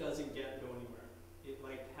just doesn't go anywhere. It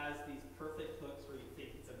like has these perfect hooks where you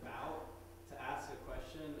think it's about to ask a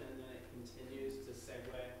question, and then it continues to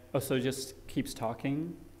segue. Oh, so it just keeps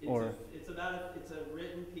talking, or? It's a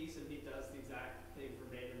written piece, and he does the exact thing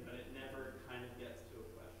verbatim, but it never kind of gets to a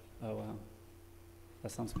question. Oh wow,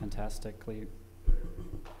 that sounds fantastically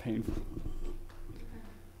painful.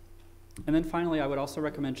 And then finally, I would also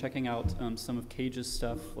recommend checking out some of Cage's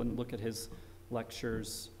stuff and look at his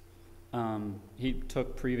lectures. He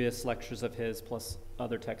took previous lectures of his plus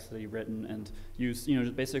other texts that he'd written and used,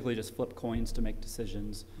 basically just flip coins to make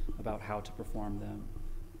decisions about how to perform them.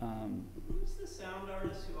 Who's the sound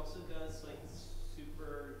artist who also does like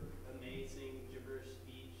super amazing gibberish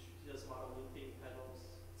speech? He does a lot of looping pedals.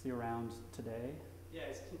 Is he around today? Yeah,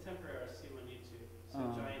 he's contemporary. I see him on YouTube. So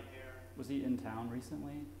Giant Hair. Was he in town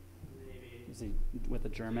recently? Maybe. Is he with a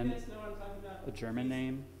German? Do you guys know what I'm talking about? A German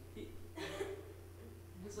name?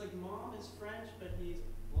 His like mom is French, but he's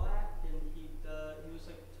black, and he was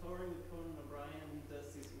like touring with Conan O'Brien. He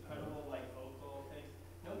does these incredible like vocal things.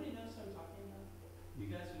 Nobody knows who I'm talking about. You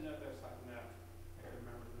guys would know who I was talking about. I can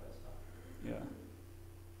remember who I was talking about. Yeah.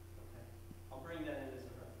 Okay, I'll bring that in as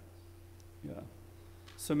a reference. Yeah.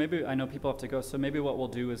 So maybe, I know people have to go, so maybe what we'll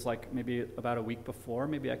do is like maybe about a week before,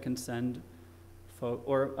 maybe I can send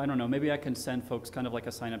or I don't know, maybe I can send folks kind of like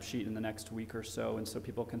a sign-up sheet in the next week or so, and so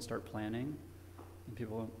people can start planning. And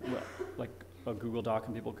people, like a Google Doc,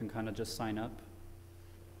 and people can kind of just sign up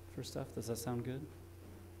for stuff. Does that sound good?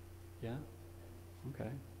 Yeah?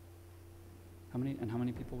 Okay. How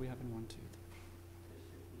many people we have in 1, 2,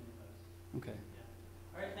 3? Okay.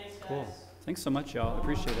 All right, thanks guys. Cool. Thanks so much, y'all.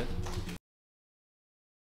 Appreciate it.